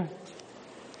sitting there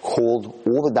called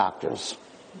all the doctors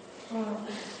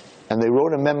and they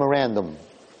wrote a memorandum.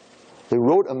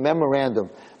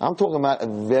 I'm talking about a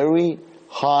very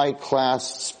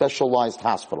high-class, specialized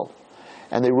hospital.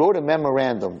 And they wrote a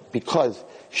memorandum because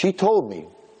she told me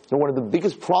that one of the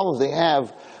biggest problems they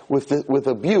have with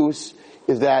abuse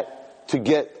is that to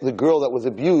get the girl that was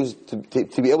abused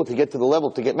to be able to get to the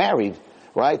level to get married,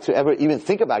 right? To ever even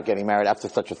think about getting married after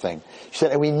such a thing. She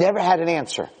said, and we never had an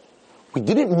answer. We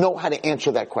didn't know how to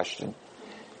answer that question.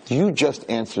 You just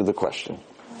answered the question.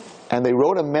 And they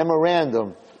wrote a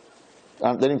memorandum.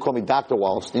 They didn't call me Dr.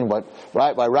 Wallerstein, but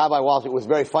right by Rabbi Wallerstein. It was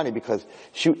very funny because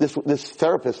this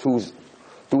therapist who's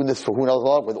doing this for who knows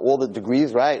what with all the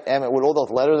degrees, right, and with all those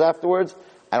letters afterwards.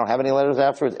 I don't have any letters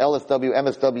afterwards. LSW,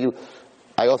 MSW.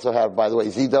 I also have, by the way,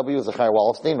 ZW, Zachariah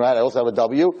Wallerstein, right? I also have a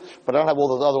W, but I don't have all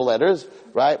those other letters,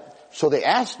 right? So they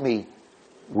asked me,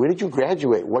 where did you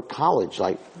graduate? What college?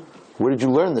 Like, where did you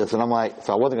learn this? And I'm like,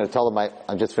 so I wasn't going to tell them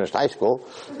I just finished high school.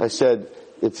 I said,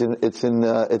 It's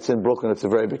in Brooklyn. It's a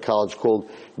very big college called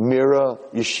Mira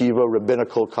Yeshiva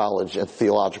Rabbinical College and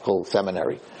Theological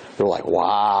Seminary. They're like,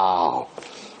 wow.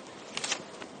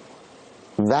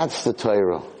 That's the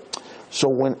Torah. So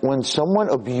when someone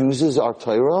abuses our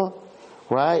Torah,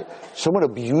 right? Someone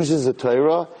abuses the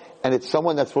Torah, and it's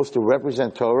someone that's supposed to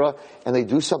represent Torah, and they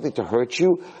do something to hurt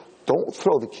you, don't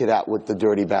throw the kid out with the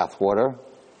dirty bathwater.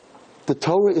 The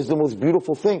Torah is the most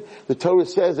beautiful thing. The Torah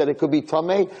says that it could be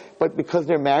tameh, but because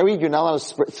they're married, you're not allowed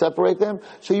to separate them,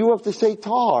 so you have to say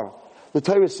tar. The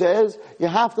Torah says you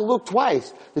have to look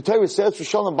twice. The Torah says for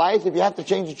shalom bayis, if you have to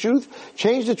change the truth,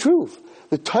 change the truth.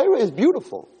 The Torah is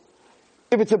beautiful.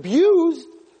 If it's abused,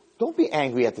 don't be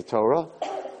angry at the Torah.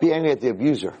 Be angry at the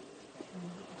abuser.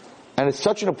 And it's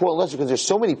such an important lesson because there's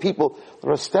so many people that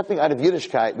are stepping out of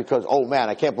Yiddishkeit because, oh man,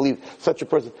 I can't believe such a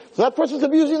person. So that person's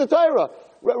abusing the Torah.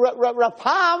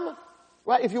 Rapam,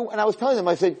 right? And I was telling them,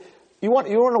 I said, you want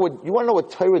to know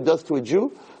what Torah does to a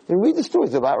Jew? Then read the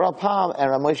stories about Rapam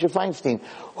and Moshe Feinstein,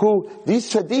 who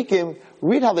these tzaddikim,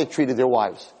 read how they treated their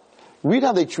wives. Read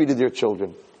how they treated their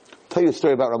children. I'll tell you a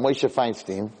story about Moshe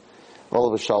Feinstein,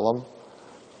 Olav Shalom,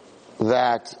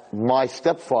 that my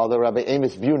stepfather, Rabbi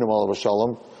Amos Bunim, Olav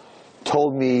Shalom,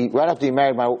 told me right after he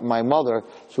married my mother,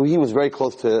 so he was very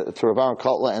close to Rav Aaron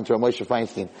Kotler and to Rav Moshe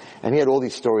Feinstein. And he had all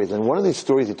these stories. And one of these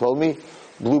stories he told me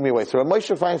blew me away. So Rav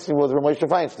Moshe Feinstein was Rav Moshe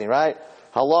Feinstein, right?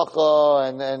 Halacha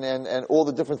and all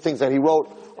the different things that he wrote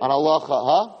on halacha,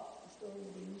 huh?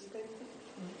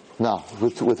 No,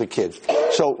 with the kids.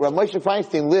 So Rav Moshe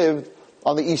Feinstein lived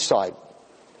on the east side.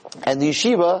 And the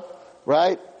yeshiva,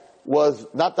 right, was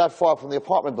not that far from the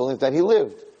apartment buildings that he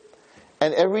lived.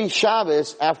 And every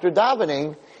Shabbos, after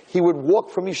davening, he would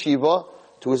walk from yeshiva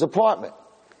to his apartment.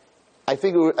 I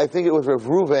think it was Rav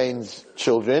Ruvain's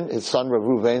children, his son Rav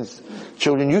Ruvain's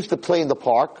children, used to play in the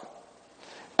park.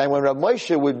 And when Rav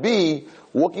Moshe would be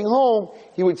walking home,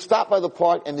 he would stop by the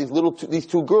park, and these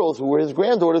two girls, who were his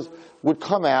granddaughters, would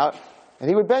come out, and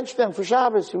he would bench them for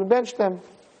Shabbos. He would bench them.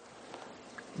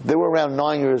 They were around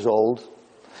 9 years old,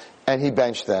 and he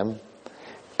benched them.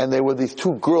 And there were these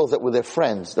two girls that were their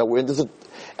friends that were in this.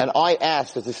 And I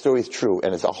asked if this story is true,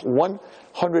 and it's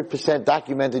 100%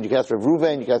 documented. You can ask Rav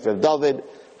Reuven, you can ask Rav David,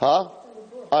 huh?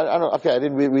 I don't know. Okay, I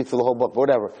didn't read through the whole book, but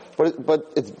whatever.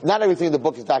 But it's not everything in the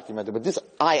book is documented. But this,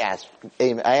 I asked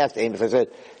Amos. I said,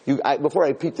 before I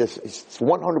repeat this, it's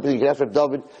 100%. You can ask Rav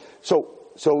David.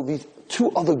 So these two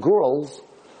other girls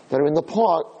that are in the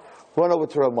park run over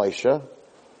to Rav Moshe,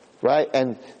 right?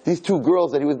 And these two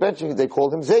girls that he was benching, they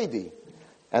called him Zaidi.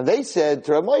 And they said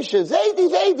to Rav Moshe,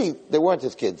 Zaidi, they weren't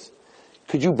his kids.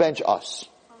 Could you bench us?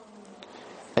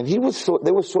 And they were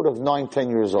sort of 9, 10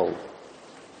 years old.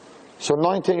 So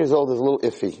 9, 10 years old is a little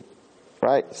iffy,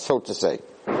 right? So to say.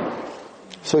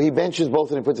 So he benches both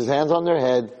of them, puts his hands on their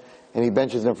head, and he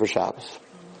benches them for Shabbos.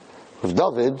 Rav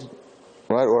David,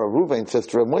 right, or Rav Reuven says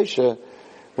to Rav Moshe,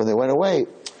 when they went away,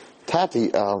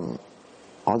 Tati, aren't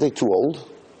they too old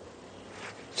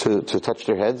to touch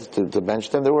their heads, to bench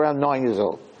them? They were around 9 years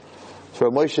old. So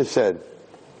Rav Moshe said,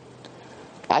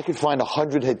 I could find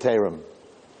 100 heterim.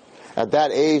 At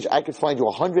that age, I could find you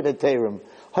 100 heterim,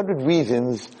 100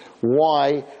 reasons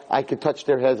why I could touch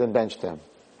their heads and bench them.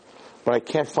 But I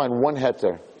can't find one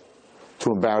heter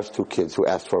to embarrass two kids who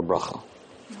asked for a bracha.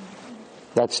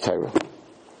 That's Torah.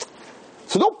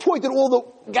 So don't point at all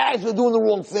the guys who are doing the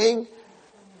wrong thing.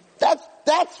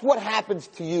 That's what happens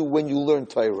to you when you learn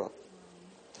Torah.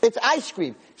 It's ice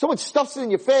cream. Someone stuffs it in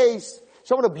your face.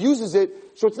 Someone abuses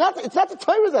it. So it's not the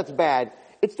Torah that's bad.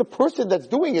 It's the person that's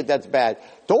doing it that's bad.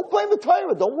 Don't blame the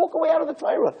Torah. Don't walk away out of the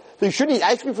Torah. So you shouldn't eat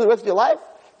ice cream for the rest of your life?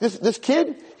 This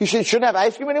kid, he shouldn't have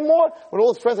ice cream anymore? When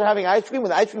all his friends are having ice cream, when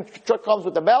the ice cream truck comes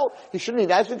with the bell, he shouldn't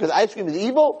eat ice cream because ice cream is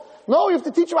evil? No, you have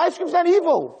to teach him ice cream's not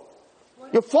evil.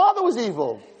 Your father was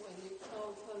evil. When you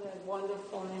told her that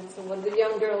wonderful answer, what did the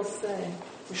young girl say?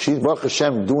 She's, Baruch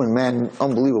Hashem, doing, man,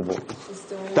 unbelievable.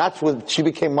 That's when she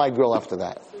became my girl after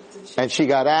that. And she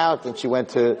got out, and she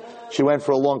went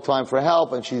for a long time for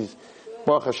help, and she's,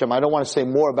 Baruch Hashem, I don't want to say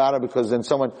more about her because then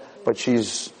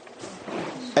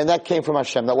and that came from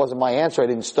Hashem. That wasn't my answer. I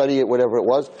didn't study it, whatever it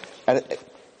was. And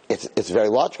it's very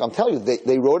logical. I'm telling you,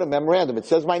 they wrote a memorandum. It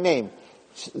says my name.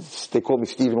 They call me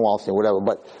Stephen Wallerstein, whatever.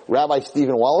 But Rabbi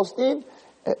Stephen Wallerstein,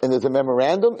 and there's a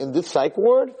memorandum in this psych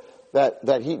ward that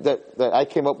I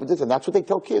came up with this, and that's what they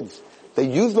tell kids. They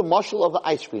use the mushal of the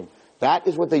ice cream. That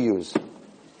is what they use.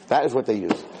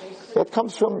 It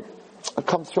comes from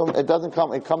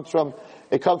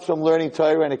learning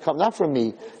Torah, and it comes not from me.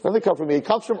 It doesn't come from me.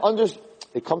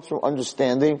 It comes from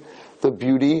understanding the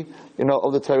beauty,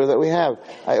 of the Torah that we have.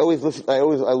 I love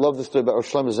this story about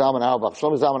Shlomo Zalman Auerbach.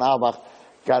 Shlomo Zalman Auerbach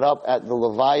got up at the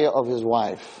levaya of his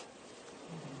wife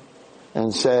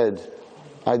and said,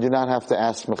 I do not have to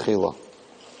ask mechila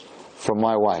from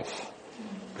my wife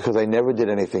because I never did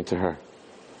anything to her.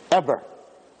 Ever.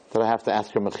 That I have to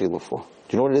ask her mechila for. Do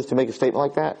you know what it is to make a statement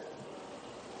like that?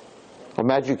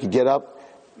 Imagine you could get up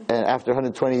and after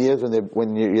 120 years,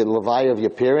 when you're levaya of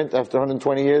your parent, after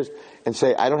 120 years, and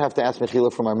say, I don't have to ask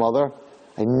mechila for my mother.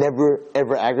 I never,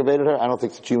 ever aggravated her. I don't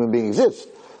think such a human being exists,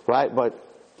 right? But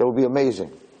that would be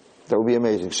amazing. That would be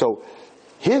amazing. So,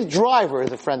 his driver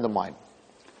is a friend of mine.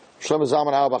 Shlomo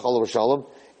Zalman Auerbach, Olav Shalom,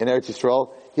 in Eretz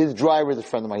Yisrael. His driver is a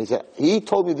friend of mine. He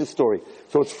told me this story.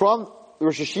 So it's from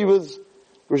Rosh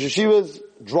Hashiva's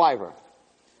driver.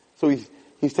 So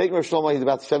he's taking Rosh Shlomo, he's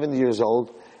about 70 years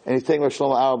old, and he's taking Rosh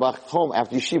Shlomo Auerbach home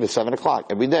after Yeshiva, 7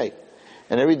 o'clock, every day.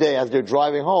 And every day as they're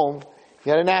driving home, he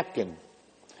had a napkin.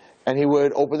 And he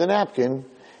would open the napkin,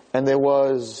 and there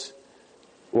was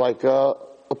like a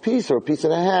piece or a piece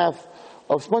and a half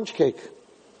of sponge cake.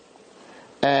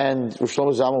 And Rosh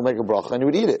Shlomo Zalman would make a bracha, and he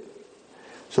would eat it.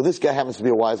 So this guy happens to be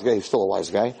a wise guy. He's still a wise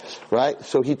guy, right?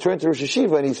 So he turned to Rosh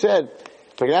Hashiva and he said,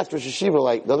 if I could ask Rosh Hashiva,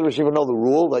 like, doesn't Rosh Hashiva know the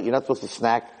rule that you're not supposed to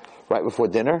snack right before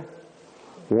dinner?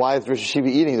 Why is Rosh Hashiva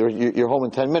eating? You're home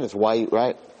in 10 minutes. Why,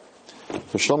 right?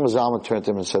 So Shlomo Zalman turned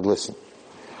to him and said, listen,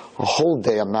 a whole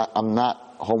day I'm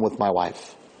not home with my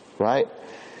wife, right?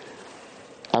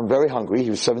 I'm very hungry. He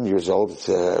was 7 years old.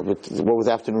 What was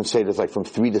afternoon Seder? It's like from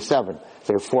 3 to 7. It's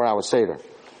like a 4-hour Seder.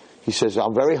 He says,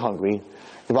 I'm very hungry.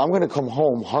 If I'm going to come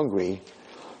home hungry,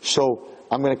 so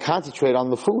I'm going to concentrate on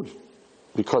the food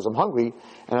because I'm hungry,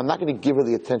 and I'm not going to give her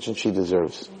the attention she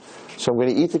deserves. So I'm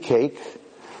going to eat the cake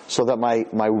so that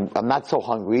I'm not so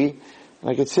hungry, and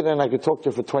I could sit there and I could talk to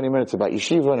her for 20 minutes about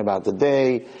yeshiva and about the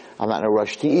day. I'm not in a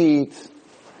rush to eat.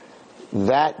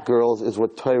 That, girls, is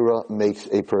what Torah makes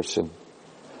a person.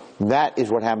 That is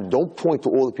what happened. Don't point to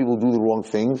all the people who do the wrong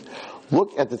things.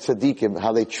 Look at the tzaddikim,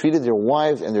 how they treated their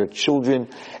wives and their children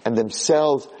and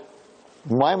themselves.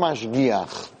 My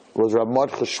mashgiach was Rav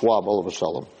Mordechai Schwab, Olav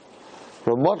Shalom.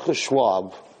 Rav Mordechai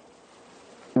Schwab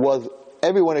was,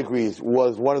 everyone agrees,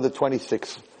 was one of the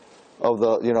 26 of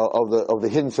the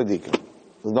hidden tzaddikim.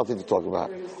 There's nothing to talk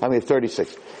about.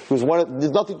 36. He was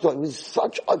there's nothing to talk. He was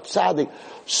such a tzaddik,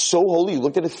 so holy. You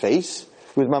looked at his face.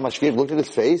 He was my mashgiach. Looked at his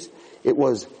face. It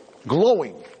was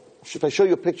glowing. If I show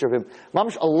you a picture of him,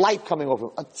 mamash, a light coming off him.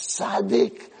 A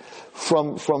tzaddik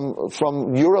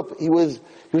from Europe. He was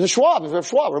a Schwab. He was a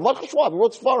Schwab. Rav Schwab. He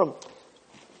wrote Sfarim.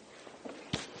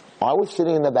 I was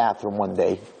sitting in the bathroom one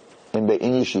day in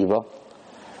yeshiva,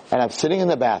 and I'm sitting in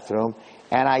the bathroom,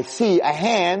 and I see a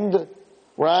hand,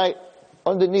 right,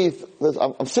 underneath.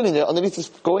 I'm sitting there underneath this,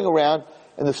 going around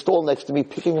in the stall next to me,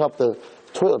 picking up the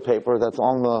toilet paper that's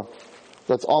on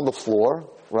the floor.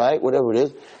 Right, whatever it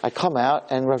is. I come out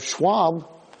and Rav Schwab,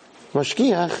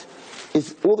 Mashgiach,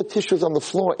 is all the tissues on the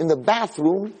floor in the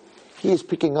bathroom. He is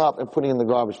picking up and putting in the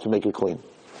garbage to make it clean.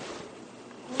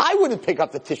 I wouldn't pick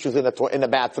up the tissues in the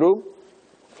bathroom.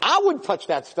 I wouldn't touch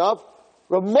that stuff.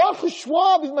 Rav Mordechai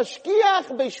Schwab is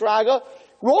Mashgiach Beishraga,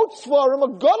 wrote Svarim,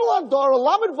 a Gadol Adar, a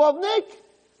Lamed Vavnik.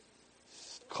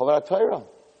 Kavod HaTorah.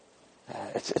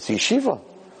 It's a yeshiva.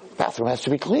 Bathroom has to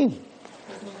be clean.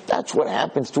 That's what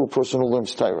happens to a person who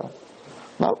learns Torah.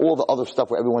 Not all the other stuff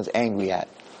where everyone's angry at.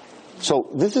 So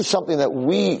this is something that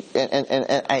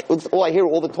I hear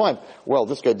all the time. Well,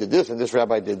 this guy did this and this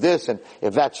rabbi did this, and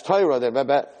if that's Torah, then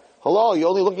hello, you're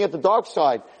only looking at the dark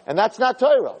side, and that's not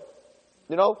Torah.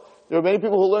 You know, there are many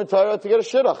people who learn Torah to get a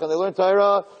shidduch, and they learn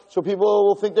Torah so people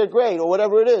will think they're great, or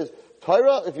whatever it is.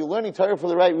 Torah, if you're learning Torah for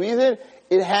the right reason,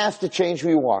 it has to change who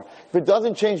you are. If it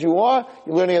doesn't change who you are,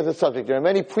 you're learning as a subject. There are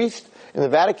many priests in the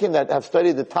Vatican that have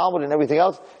studied the Talmud and everything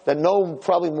else that know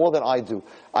probably more than I do.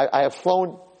 I have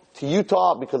flown to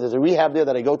Utah because there's a rehab there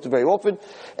that I go to very often,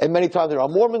 and many times there are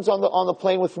Mormons on the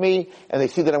plane with me, and they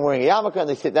see that I'm wearing a yarmulke, and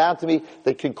they sit down to me.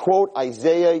 They can quote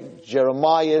Isaiah,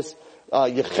 Jeremiah,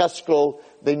 Yecheskel.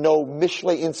 They know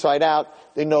Mishlei inside out.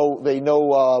 They know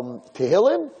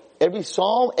Tehillim, every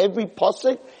psalm, every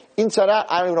pasuk inside out.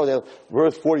 I don't even know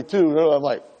verse 42. I'm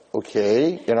like,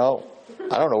 okay, I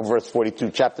don't know verse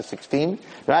 42, chapter 16,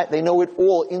 right? They know it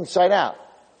all inside out,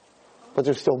 but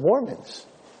they're still Mormons.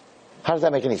 How does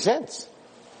that make any sense?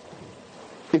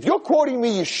 If you're quoting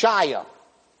me Yeshaya,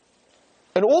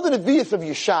 and all the Nevi'os of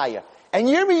Yeshaya, and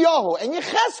Yirmiyahu, and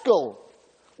Yecheskel,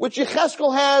 which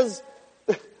Yecheskel has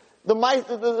the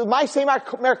Maaseh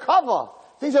Merkava,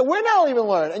 things that we're not even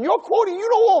learning, and you're quoting, you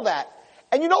know all that,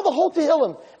 and you know the whole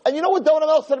Tehillim, and you know what David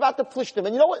HaMelech said about the Plishtim,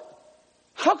 and you know what?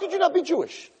 How could you not be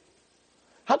Jewish?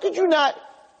 How could you not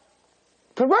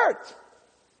convert?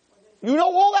 You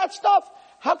know all that stuff.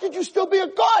 How could you still be a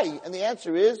guy? And the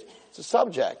answer is, It's a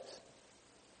subject.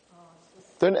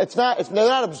 They're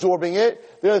not absorbing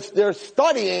it. They're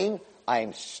studying.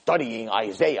 I'm studying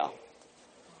Isaiah.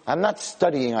 I'm not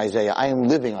studying Isaiah. I am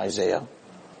living Isaiah.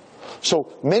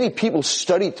 So many people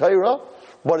study Torah,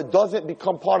 but it doesn't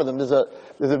become part of them. There's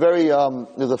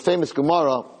a famous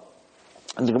Gemara,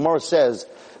 and the Gemara says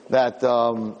that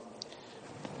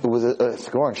it was it's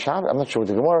Gemara in Shabbos. I'm not sure what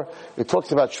the Gemara. It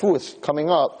talks about Shavuos coming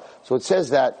up. So it says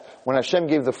that when Hashem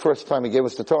gave the first time He gave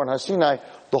us the Torah on Har Sinai,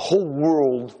 the whole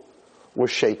world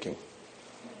was shaking.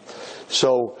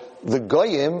 So the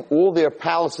Goyim, all their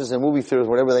palaces and movie theaters,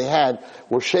 whatever they had,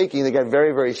 were shaking. They got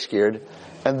very, very scared.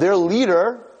 And their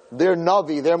leader, their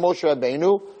Navi, their Moshe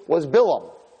Rabbeinu, was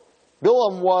Bilam.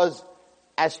 Bilam was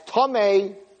as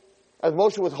tamei as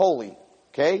Moshe was holy.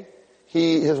 Okay?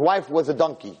 His wife was a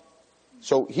donkey.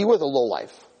 So he was a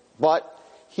lowlife. But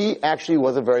he actually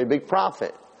was a very big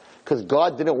prophet. Because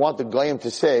God didn't want the Goyim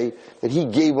to say that He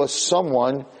gave us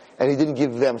someone and He didn't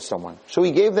give them someone. So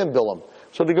He gave them Bilam.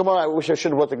 So the Gemara, I wish I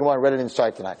should have brought the Gemara and read it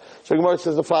inside tonight. So the Gemara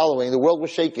says the following: the world was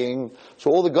shaking,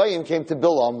 so all the Goyim came to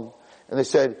Bilam, and they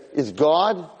said,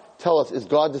 tell us, is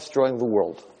God destroying the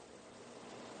world?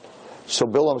 So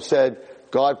Bilam said,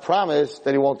 God promised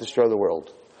that He won't destroy the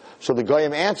world. So the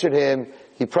Goyim answered him,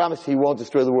 He promised He won't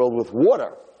destroy the world with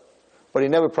water, but He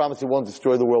never promised He won't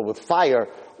destroy the world with fire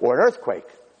or an earthquake.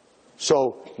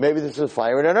 So maybe this is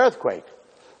fire and an earthquake.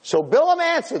 So Bilam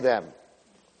answered them,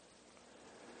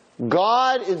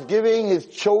 God is giving His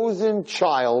chosen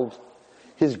child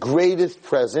His greatest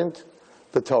present,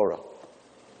 the Torah.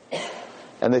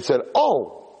 And they said,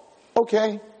 oh,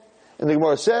 okay. And the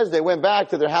Gemara says they went back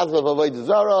to their houses of Avodah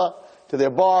Zarah, to their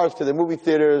bars, to their movie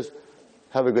theaters.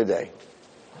 Have a good day.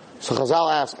 So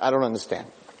Chazal asked, I don't understand.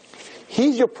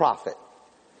 He's your prophet.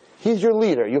 He's your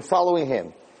leader. You're following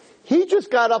him. He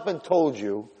just got up and told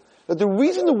you that the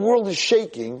reason the world is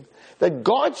shaking, that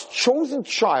God's chosen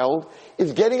child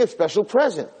is getting a special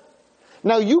present.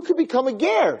 Now you could become a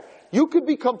ger. You could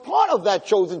become part of that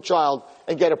chosen child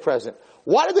and get a present.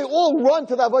 Why did they all run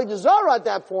to the Avodah Zarah at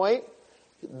that point?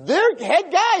 Their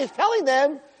head guy is telling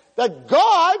them that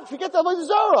God, forget the Avodah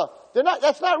Zarah.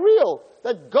 That's not real.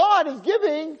 That God is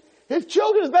giving His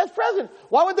children His best present.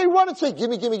 Why would they run and say, give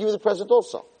me the present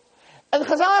also? And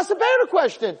Chazal asked a better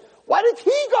question. Why did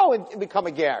he go and become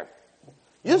a ger?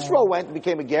 Yisro went and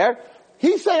became a ger.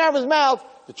 He's saying out of his mouth,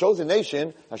 the chosen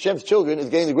nation, Hashem's children, is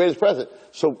getting the greatest present.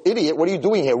 So idiot, what are you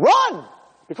doing here? Run!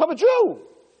 Become a Jew!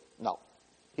 No.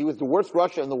 He was the worst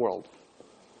Russia in the world.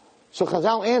 So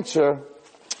Chazal answer,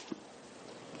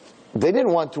 they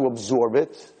didn't want to absorb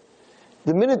it.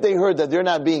 The minute they heard that they're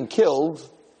not being killed,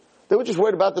 they were just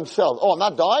worried about themselves. Oh, I'm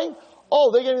not dying?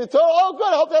 Oh, they're getting the Torah? Oh,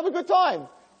 good, I hope they have a good time.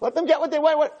 Let them get what they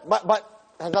want, but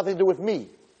it has nothing to do with me.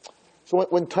 So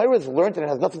when Torah is learned and it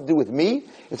has nothing to do with me,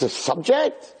 it's a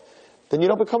subject, then you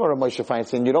don't become a Rav Moshe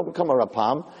Feinstein, you don't become a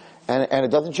Rapam, and it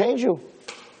doesn't change you.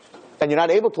 And you're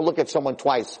not able to look at someone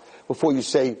twice before you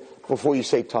say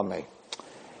Tameh.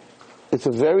 It's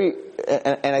a very,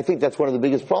 and I think that's one of the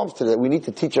biggest problems today. We need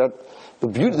to teach out the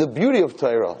beauty of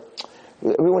Torah.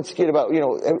 Everyone's scared about,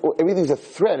 everything's a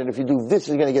threat, and if you do this,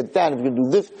 you're going to get that, and if you do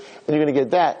this, then you're going to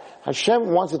get that. Hashem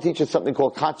wants to teach us something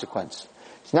called consequence.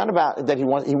 It's not about that He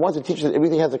wants to teach us that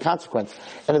everything has a consequence.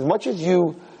 And as much as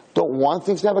you don't want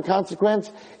things to have a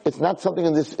consequence, it's not something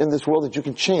in this world that you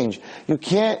can change. You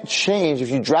can't change if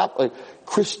you drop a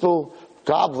crystal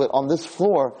goblet on this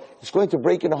floor, it's going to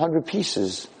break in 100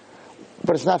 pieces.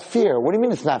 But it's not fair. What do you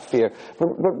mean it's not fair?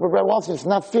 But Brad Walton, it's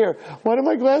not fair. Why did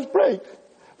my glass break?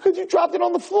 Because you dropped it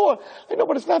on the floor. I know,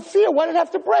 but it's not fair. Why did it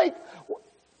have to break?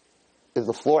 Is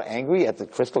the floor angry at the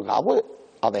crystal goblet?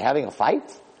 Are they having a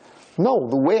fight? No,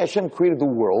 the way Hashem created the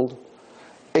world,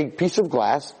 a piece of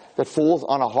glass that falls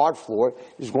on a hard floor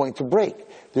is going to break.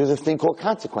 There's a thing called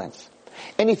consequence.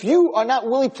 And if you are not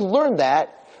willing to learn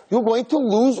that, you're going to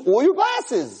lose all your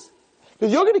glasses.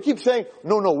 Because you're going to keep saying,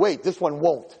 no, wait, this one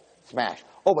won't smash.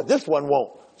 Oh, but this one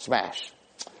won't smash.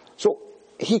 So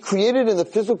He created in the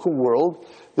physical world,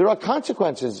 there are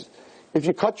consequences. If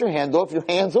you cut your hand off, your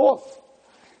hand's off.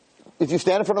 If you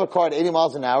stand in front of a car at 80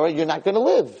 miles an hour, you're not going to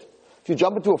live. If you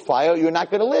jump into a fire, you're not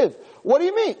going to live. What do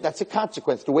you mean? That's a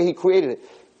consequence, the way He created it.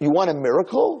 You want a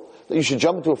miracle? That you should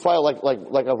jump into a fire like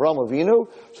Avraham Avinu?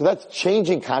 So that's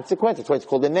changing consequence. That's why it's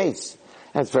called a nace.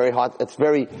 And it's very hard. It's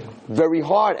very, very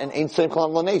hard. And Ein Soim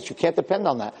Chol Al Nace. You can't depend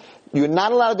on that. You're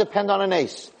not allowed to depend on a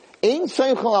nace. Ein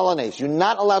Soim Chol Al Nace. You're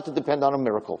not allowed to depend on a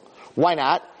miracle. Why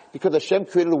not? Because Hashem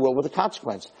created the world with a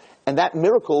consequence. And that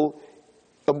miracle,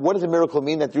 what does a miracle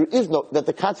mean? That that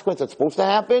the consequence that's supposed to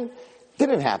happen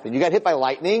didn't happen. You got hit by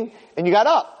lightning and you got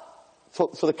up. So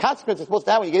the consequence that's supposed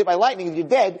to happen when you get hit by lightning is you're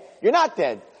dead. You're not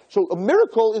dead. So a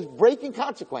miracle is breaking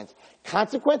consequence.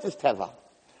 Consequence is teva.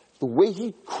 The way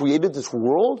he created this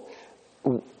world,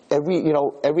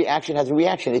 every action has a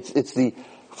reaction. It's the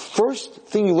first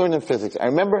thing you learn in physics. I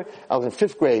remember I was in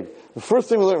 5th grade. The first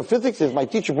thing we learned in physics is my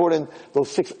teacher brought in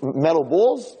those 6 metal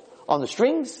balls on the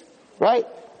strings, right?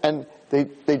 And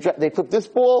they took this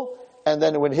ball, and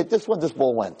then when it hit this one, this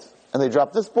ball went. And they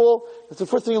dropped this ball. That's the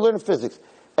first thing you learn in physics.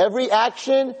 Every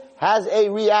action has a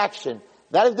reaction.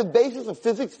 That is the basis of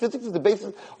physics. Physics is the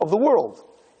basis of the world.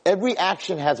 Every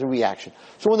action has a reaction.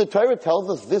 So when the Torah tells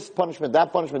us this punishment,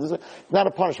 that punishment, this is not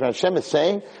a punishment. Hashem is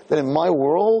saying that in my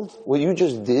world, what you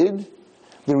just did,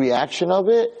 the reaction of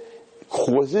it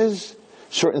causes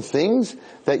certain things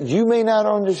that you may not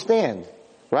understand,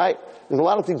 right? There's a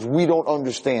lot of things we don't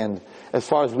understand as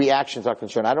far as reactions are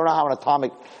concerned. I don't know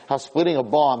how splitting a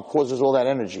bomb causes all that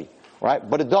energy, right?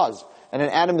 But it does. And an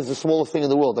atom is the smallest thing in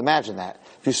the world. Imagine that.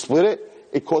 If you split it,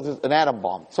 it causes an atom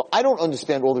bomb. So I don't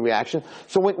understand all the reactions.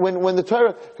 So when the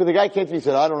Torah, because the guy came to me and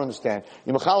said, I don't understand.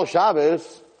 Yimachal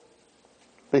Shabbos,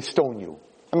 they stone you.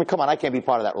 I mean, come on, I can't be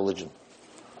part of that religion.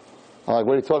 I'm like,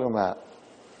 what are you talking about?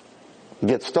 You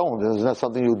get stoned. Isn't that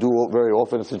something you do very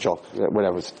often? It's a joke.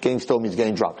 Whatever. Getting stoned means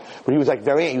getting drunk. But he was like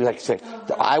saying,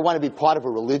 I want to be part of a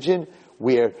religion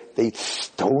where they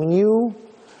stone you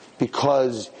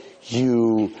because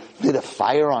you lit a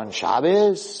fire on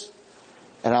Shabbos.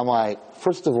 And I'm like,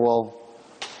 first of all,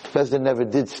 Bezdin never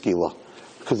did skila.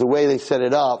 Because the way they set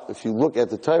it up, if you look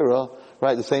at the Torah,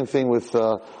 right, the same thing with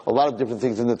a lot of different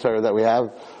things in the Torah that we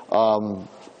have. A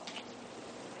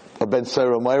Ben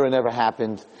Sarah Moira never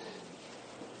happened.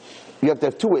 You have to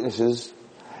have 2 witnesses.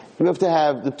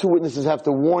 The 2 witnesses have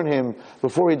to warn him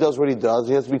before he does what he does.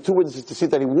 He has to be 2 witnesses to see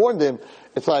that he warned him.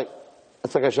 It's like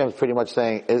Hashem's pretty much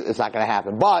saying it's not going to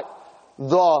happen. But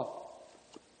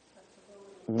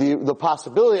the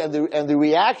possibility and the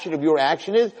reaction of your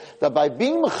action is that by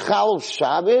being Mechal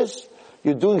Shabbos,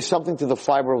 you're doing something to the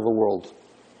fiber of the world.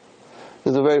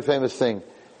 There's a very famous thing.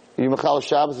 You Mechal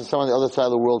Shabbos and someone on the other side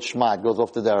of the world, Shema, goes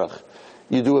off the derech.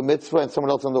 You do a mitzvah and someone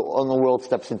else on the world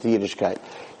steps into Yiddishkeit.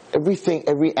 Every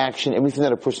action, everything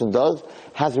that a person does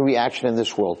has a reaction in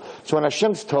this world. So in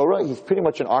Hashem's Torah, he's pretty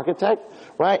much an architect,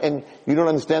 right? And you don't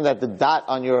understand that the dot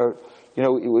on your,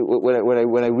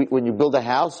 when you build a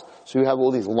house, so you have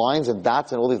all these lines and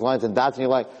dots and all these lines and dots, and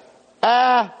you're like,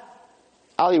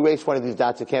 I'll erase one of these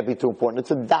dots. It can't be too important.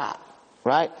 It's a dot,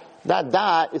 right? That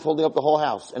dot is holding up the whole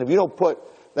house. And if you don't put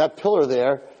that pillar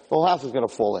there, the whole house is going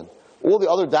to fall in. All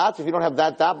the other dots, if you don't have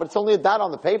that dot, but it's only a dot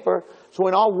on the paper. So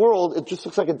in our world, it just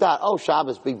looks like a dot. Oh,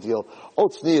 Shabbos, big deal. Oh,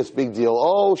 Tznius, big deal.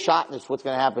 Oh, Shatnez, what's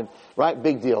going to happen? Right?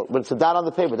 Big deal. But it's a dot on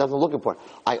the paper. It doesn't look important.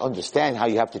 I understand how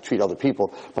you have to treat other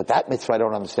people, but that mitzvah I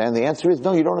don't understand. The answer is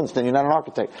no, you don't understand. You're not an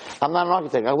architect. I'm not an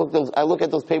architect. I look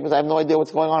at those papers. I have no idea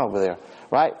what's going on over there.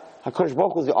 Right? HaKadosh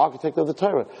Baruch Hu is the architect of the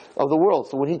Torah, of the world.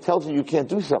 So when he tells you can't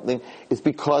do something, it's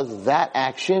because that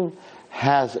action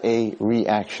has a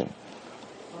reaction.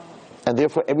 And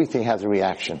therefore everything has a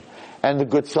reaction. And the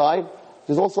good side,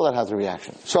 there's also that has a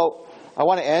reaction. So, I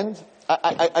want to end.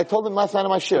 I told him last night in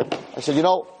my shir. I said,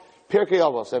 Pirkei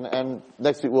Avos, and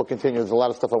next week we'll continue. There's a lot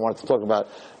of stuff I wanted to talk about,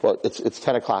 but it's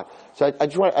 10 o'clock. So I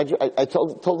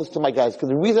told this to my guys, because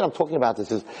the reason I'm talking about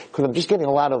this is, because I'm just getting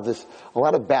a lot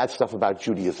of bad stuff about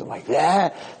Judaism. Like,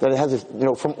 that it has this,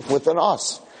 from within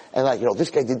us. And like,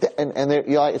 this guy did that, and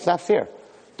it's not fair.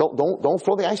 Don't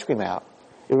throw the ice cream out.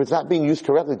 If it's not being used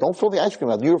correctly, don't throw the ice cream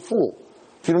out. You're a fool.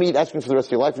 If you don't eat ice cream for the rest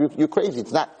of your life, you're crazy.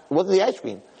 It wasn't the ice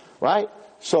cream, right?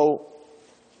 So,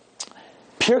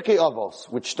 Pirkei Avos,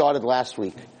 which started last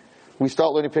week, we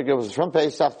start learning Pirkei Avos from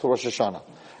Pesach to Rosh Hashanah.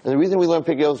 And the reason we learn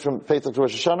Pirkei Avos from Pesach to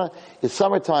Rosh Hashanah is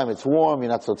summertime, it's warm, you're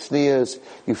not so tznius,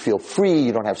 you feel free,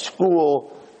 you don't have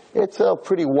school. It's a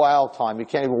pretty wild time. You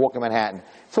can't even walk in Manhattan.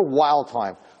 It's a wild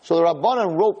time. So the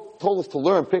Rabbanan told us to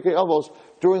learn Pirkei Avos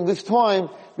during this time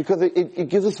because it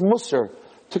gives us Musar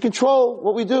to control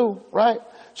what we do, right?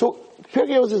 So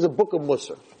Pirkei Avos is a book of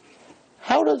Musar.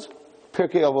 How does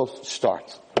Pirkei Avos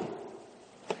start?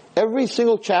 Every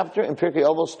single chapter in Pirkei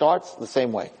Avos starts the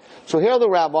same way. So here are the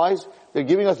rabbis. They're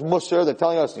giving us Musar. They're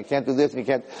telling us you can't do this and you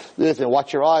can't do this, and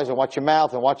watch your eyes and watch your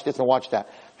mouth and watch this and watch that.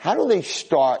 How do they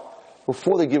start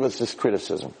before they give us this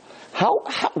criticism?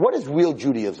 What is real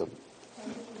Judaism?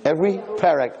 Every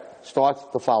parak starts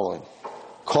the following.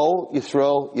 Kol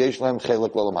Yisrael yesh lehem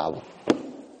chelik l'olam haba.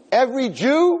 Every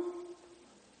Jew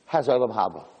has olam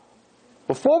haba.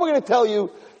 Before we're going to tell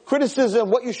you criticism,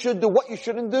 what you should do, what you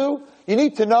shouldn't do, you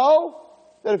need to know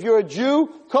that if you're a Jew,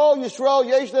 Kol Yisrael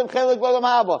yesh lehem chelik l'olam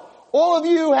haba. All of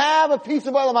you have a piece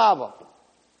of olam haba.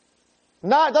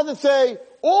 It doesn't say,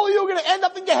 all of you are going to end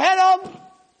up in Gehenna.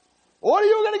 Or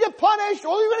you're going to get punished,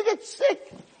 or you're going to get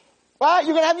sick. Right?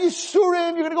 You're going to have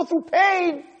yisurim, you're going to go through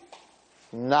pain.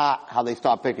 Not how they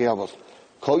start picking up us.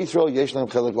 Kol Yisrael yesh lehem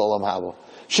chelik l'olam haba.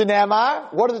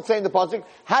 Shenamar, what does it say in the pasuk?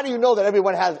 How do you know that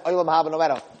everyone has olam haba, no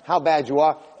matter how bad you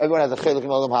are? Everyone has a chelik in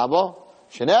olam haba.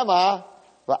 Shenamar,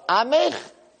 va'amech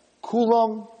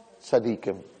kulam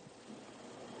tzadikim.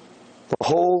 The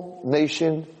whole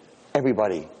nation,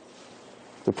 everybody.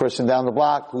 The person down the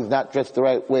block who's not dressed the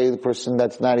right way, the person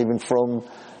that's not even from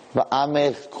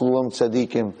va'amech kulam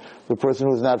tzadikim. The person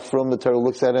who's not from, the Torah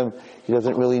looks at him, he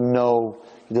doesn't really know,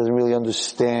 he doesn't really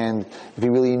understand. If he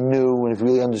really knew and if he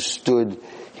really understood,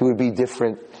 he would be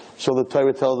different. So the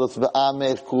Torah tells us,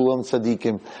 va'amech kulam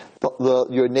tzadikim.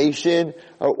 Your nation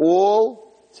are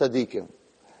all tzadikim.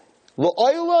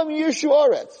 La'olam yishu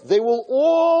aretz. They will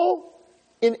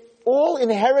all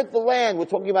inherit the land. We're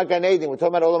talking about Gan Eden, we're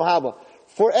talking about Olam Haba.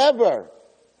 Forever.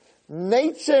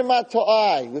 Neitzer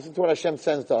mata'ai. Listen to what Hashem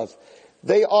sends to us.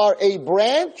 They are a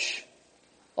branch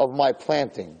of my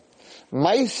planting.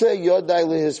 Maisa yodai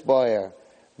lihisbayer.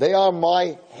 They are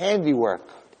my handiwork.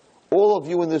 All of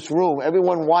you in this room,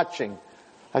 everyone watching,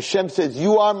 Hashem says,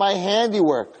 you are my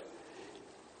handiwork.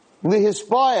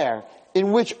 Lihisbayer,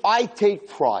 in which I take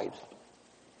pride.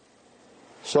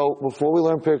 So, before we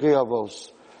learn Pirkei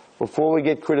Avos, before we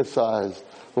get criticized,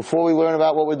 before we learn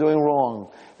about what we're doing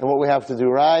wrong and what we have to do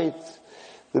right,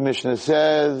 the Mishnah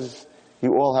says,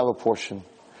 you all have a portion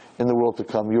in the world to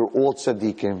come. You're all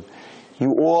tzaddikim.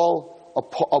 You all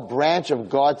a branch of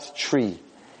God's tree.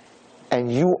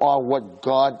 And you are what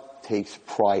God takes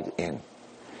pride in.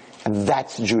 And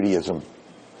that's Judaism.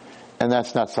 And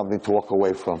that's not something to walk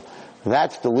away from.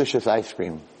 That's delicious ice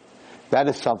cream. That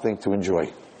is something to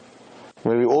enjoy.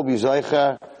 May we all be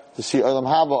Zaycha to see Olam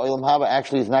Haba. Olam Haba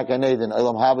actually is not Gan Eden.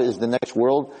 Olam Haba is the next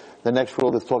world. The next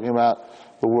world is talking about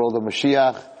the world of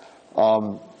Mashiach.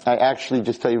 I actually,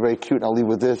 just tell you very cute, and I'll leave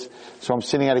with this. So I'm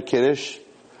sitting at a Kiddush,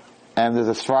 and there's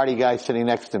a Sephardi guy sitting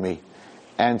next to me.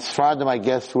 And Sephardim, I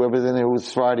guess, whoever's in there who's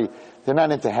Sephardi, they're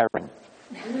not into herring.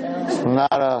 It's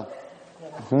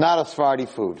not a Sephardi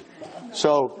food.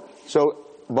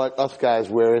 But us guys,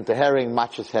 we're into herring,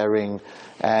 matches herring,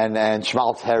 and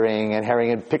schmaltz herring, and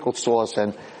herring and pickled sauce,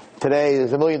 and today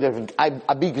there's a million different,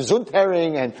 abi gesund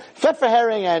herring, and pfeffer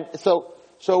herring, and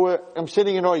I'm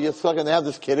sitting in order, and they have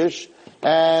this Kiddush,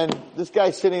 and this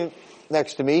guy's sitting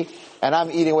next to me, and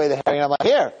I'm eating away the herring, I'm like,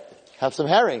 here, have some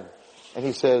herring. And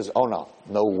he says, oh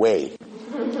no way.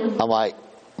 I'm like,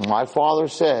 my father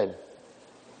said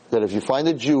that if you find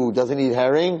a Jew who doesn't eat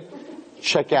herring,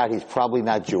 check out, he's probably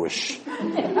not Jewish.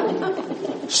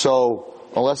 So,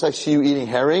 unless I see you eating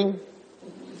herring,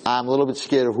 I'm a little bit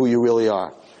scared of who you really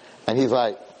are. And he's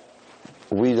like,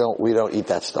 we don't eat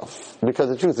that stuff. Because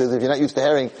the truth is, if you're not used to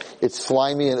herring, it's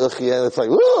slimy and ugly, and it's like,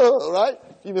 right?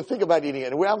 You even think about eating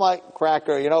it. And where I'm like,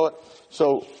 cracker, you know what?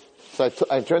 So I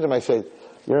turned to him, I said,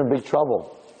 you're in big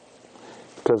trouble.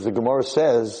 Because the Gemara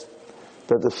says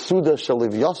that the Suda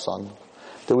Shaliv Yasan,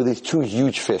 there were these two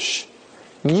huge fish.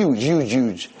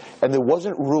 Huge. And there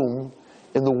wasn't room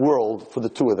in the world for the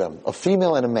two of them, a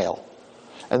female and a male.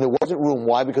 And there wasn't room.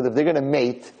 Why? Because if they're going to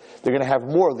mate, they're going to have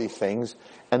more of these things.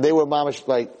 And they were mamish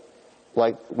like,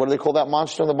 what do they call that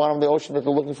monster on the bottom of the ocean that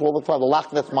they're looking for all the time? The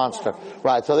Loch Ness monster.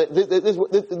 Right. So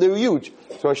they were huge.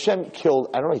 So Hashem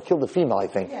killed, he killed the female, I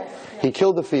think. He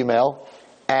killed the female.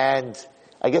 And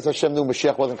I guess Hashem knew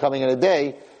Mashiach wasn't coming in a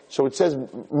day. So it says,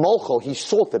 Molcho, he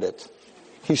salted it.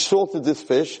 He salted this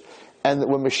fish. And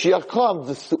when Mashiach comes,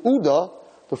 the Seudah,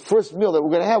 the first meal that we're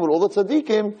going to have with all the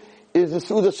tzaddikim, is the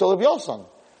Seudah Shalav Yosan.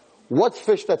 What's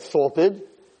fish that's salted?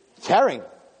 It's herring.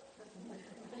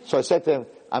 So I said to him,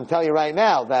 I'm telling you right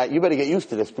now that you better get used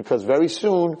to this, because very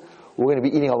soon we're going to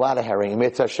be eating a lot of herring.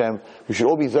 Mitzvah Hashem, we should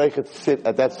all be zeicha to sit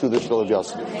at that Seudah Shalav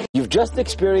Yosan. You've just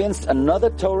experienced another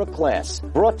Torah class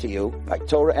brought to you by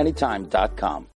TorahAnytime.com.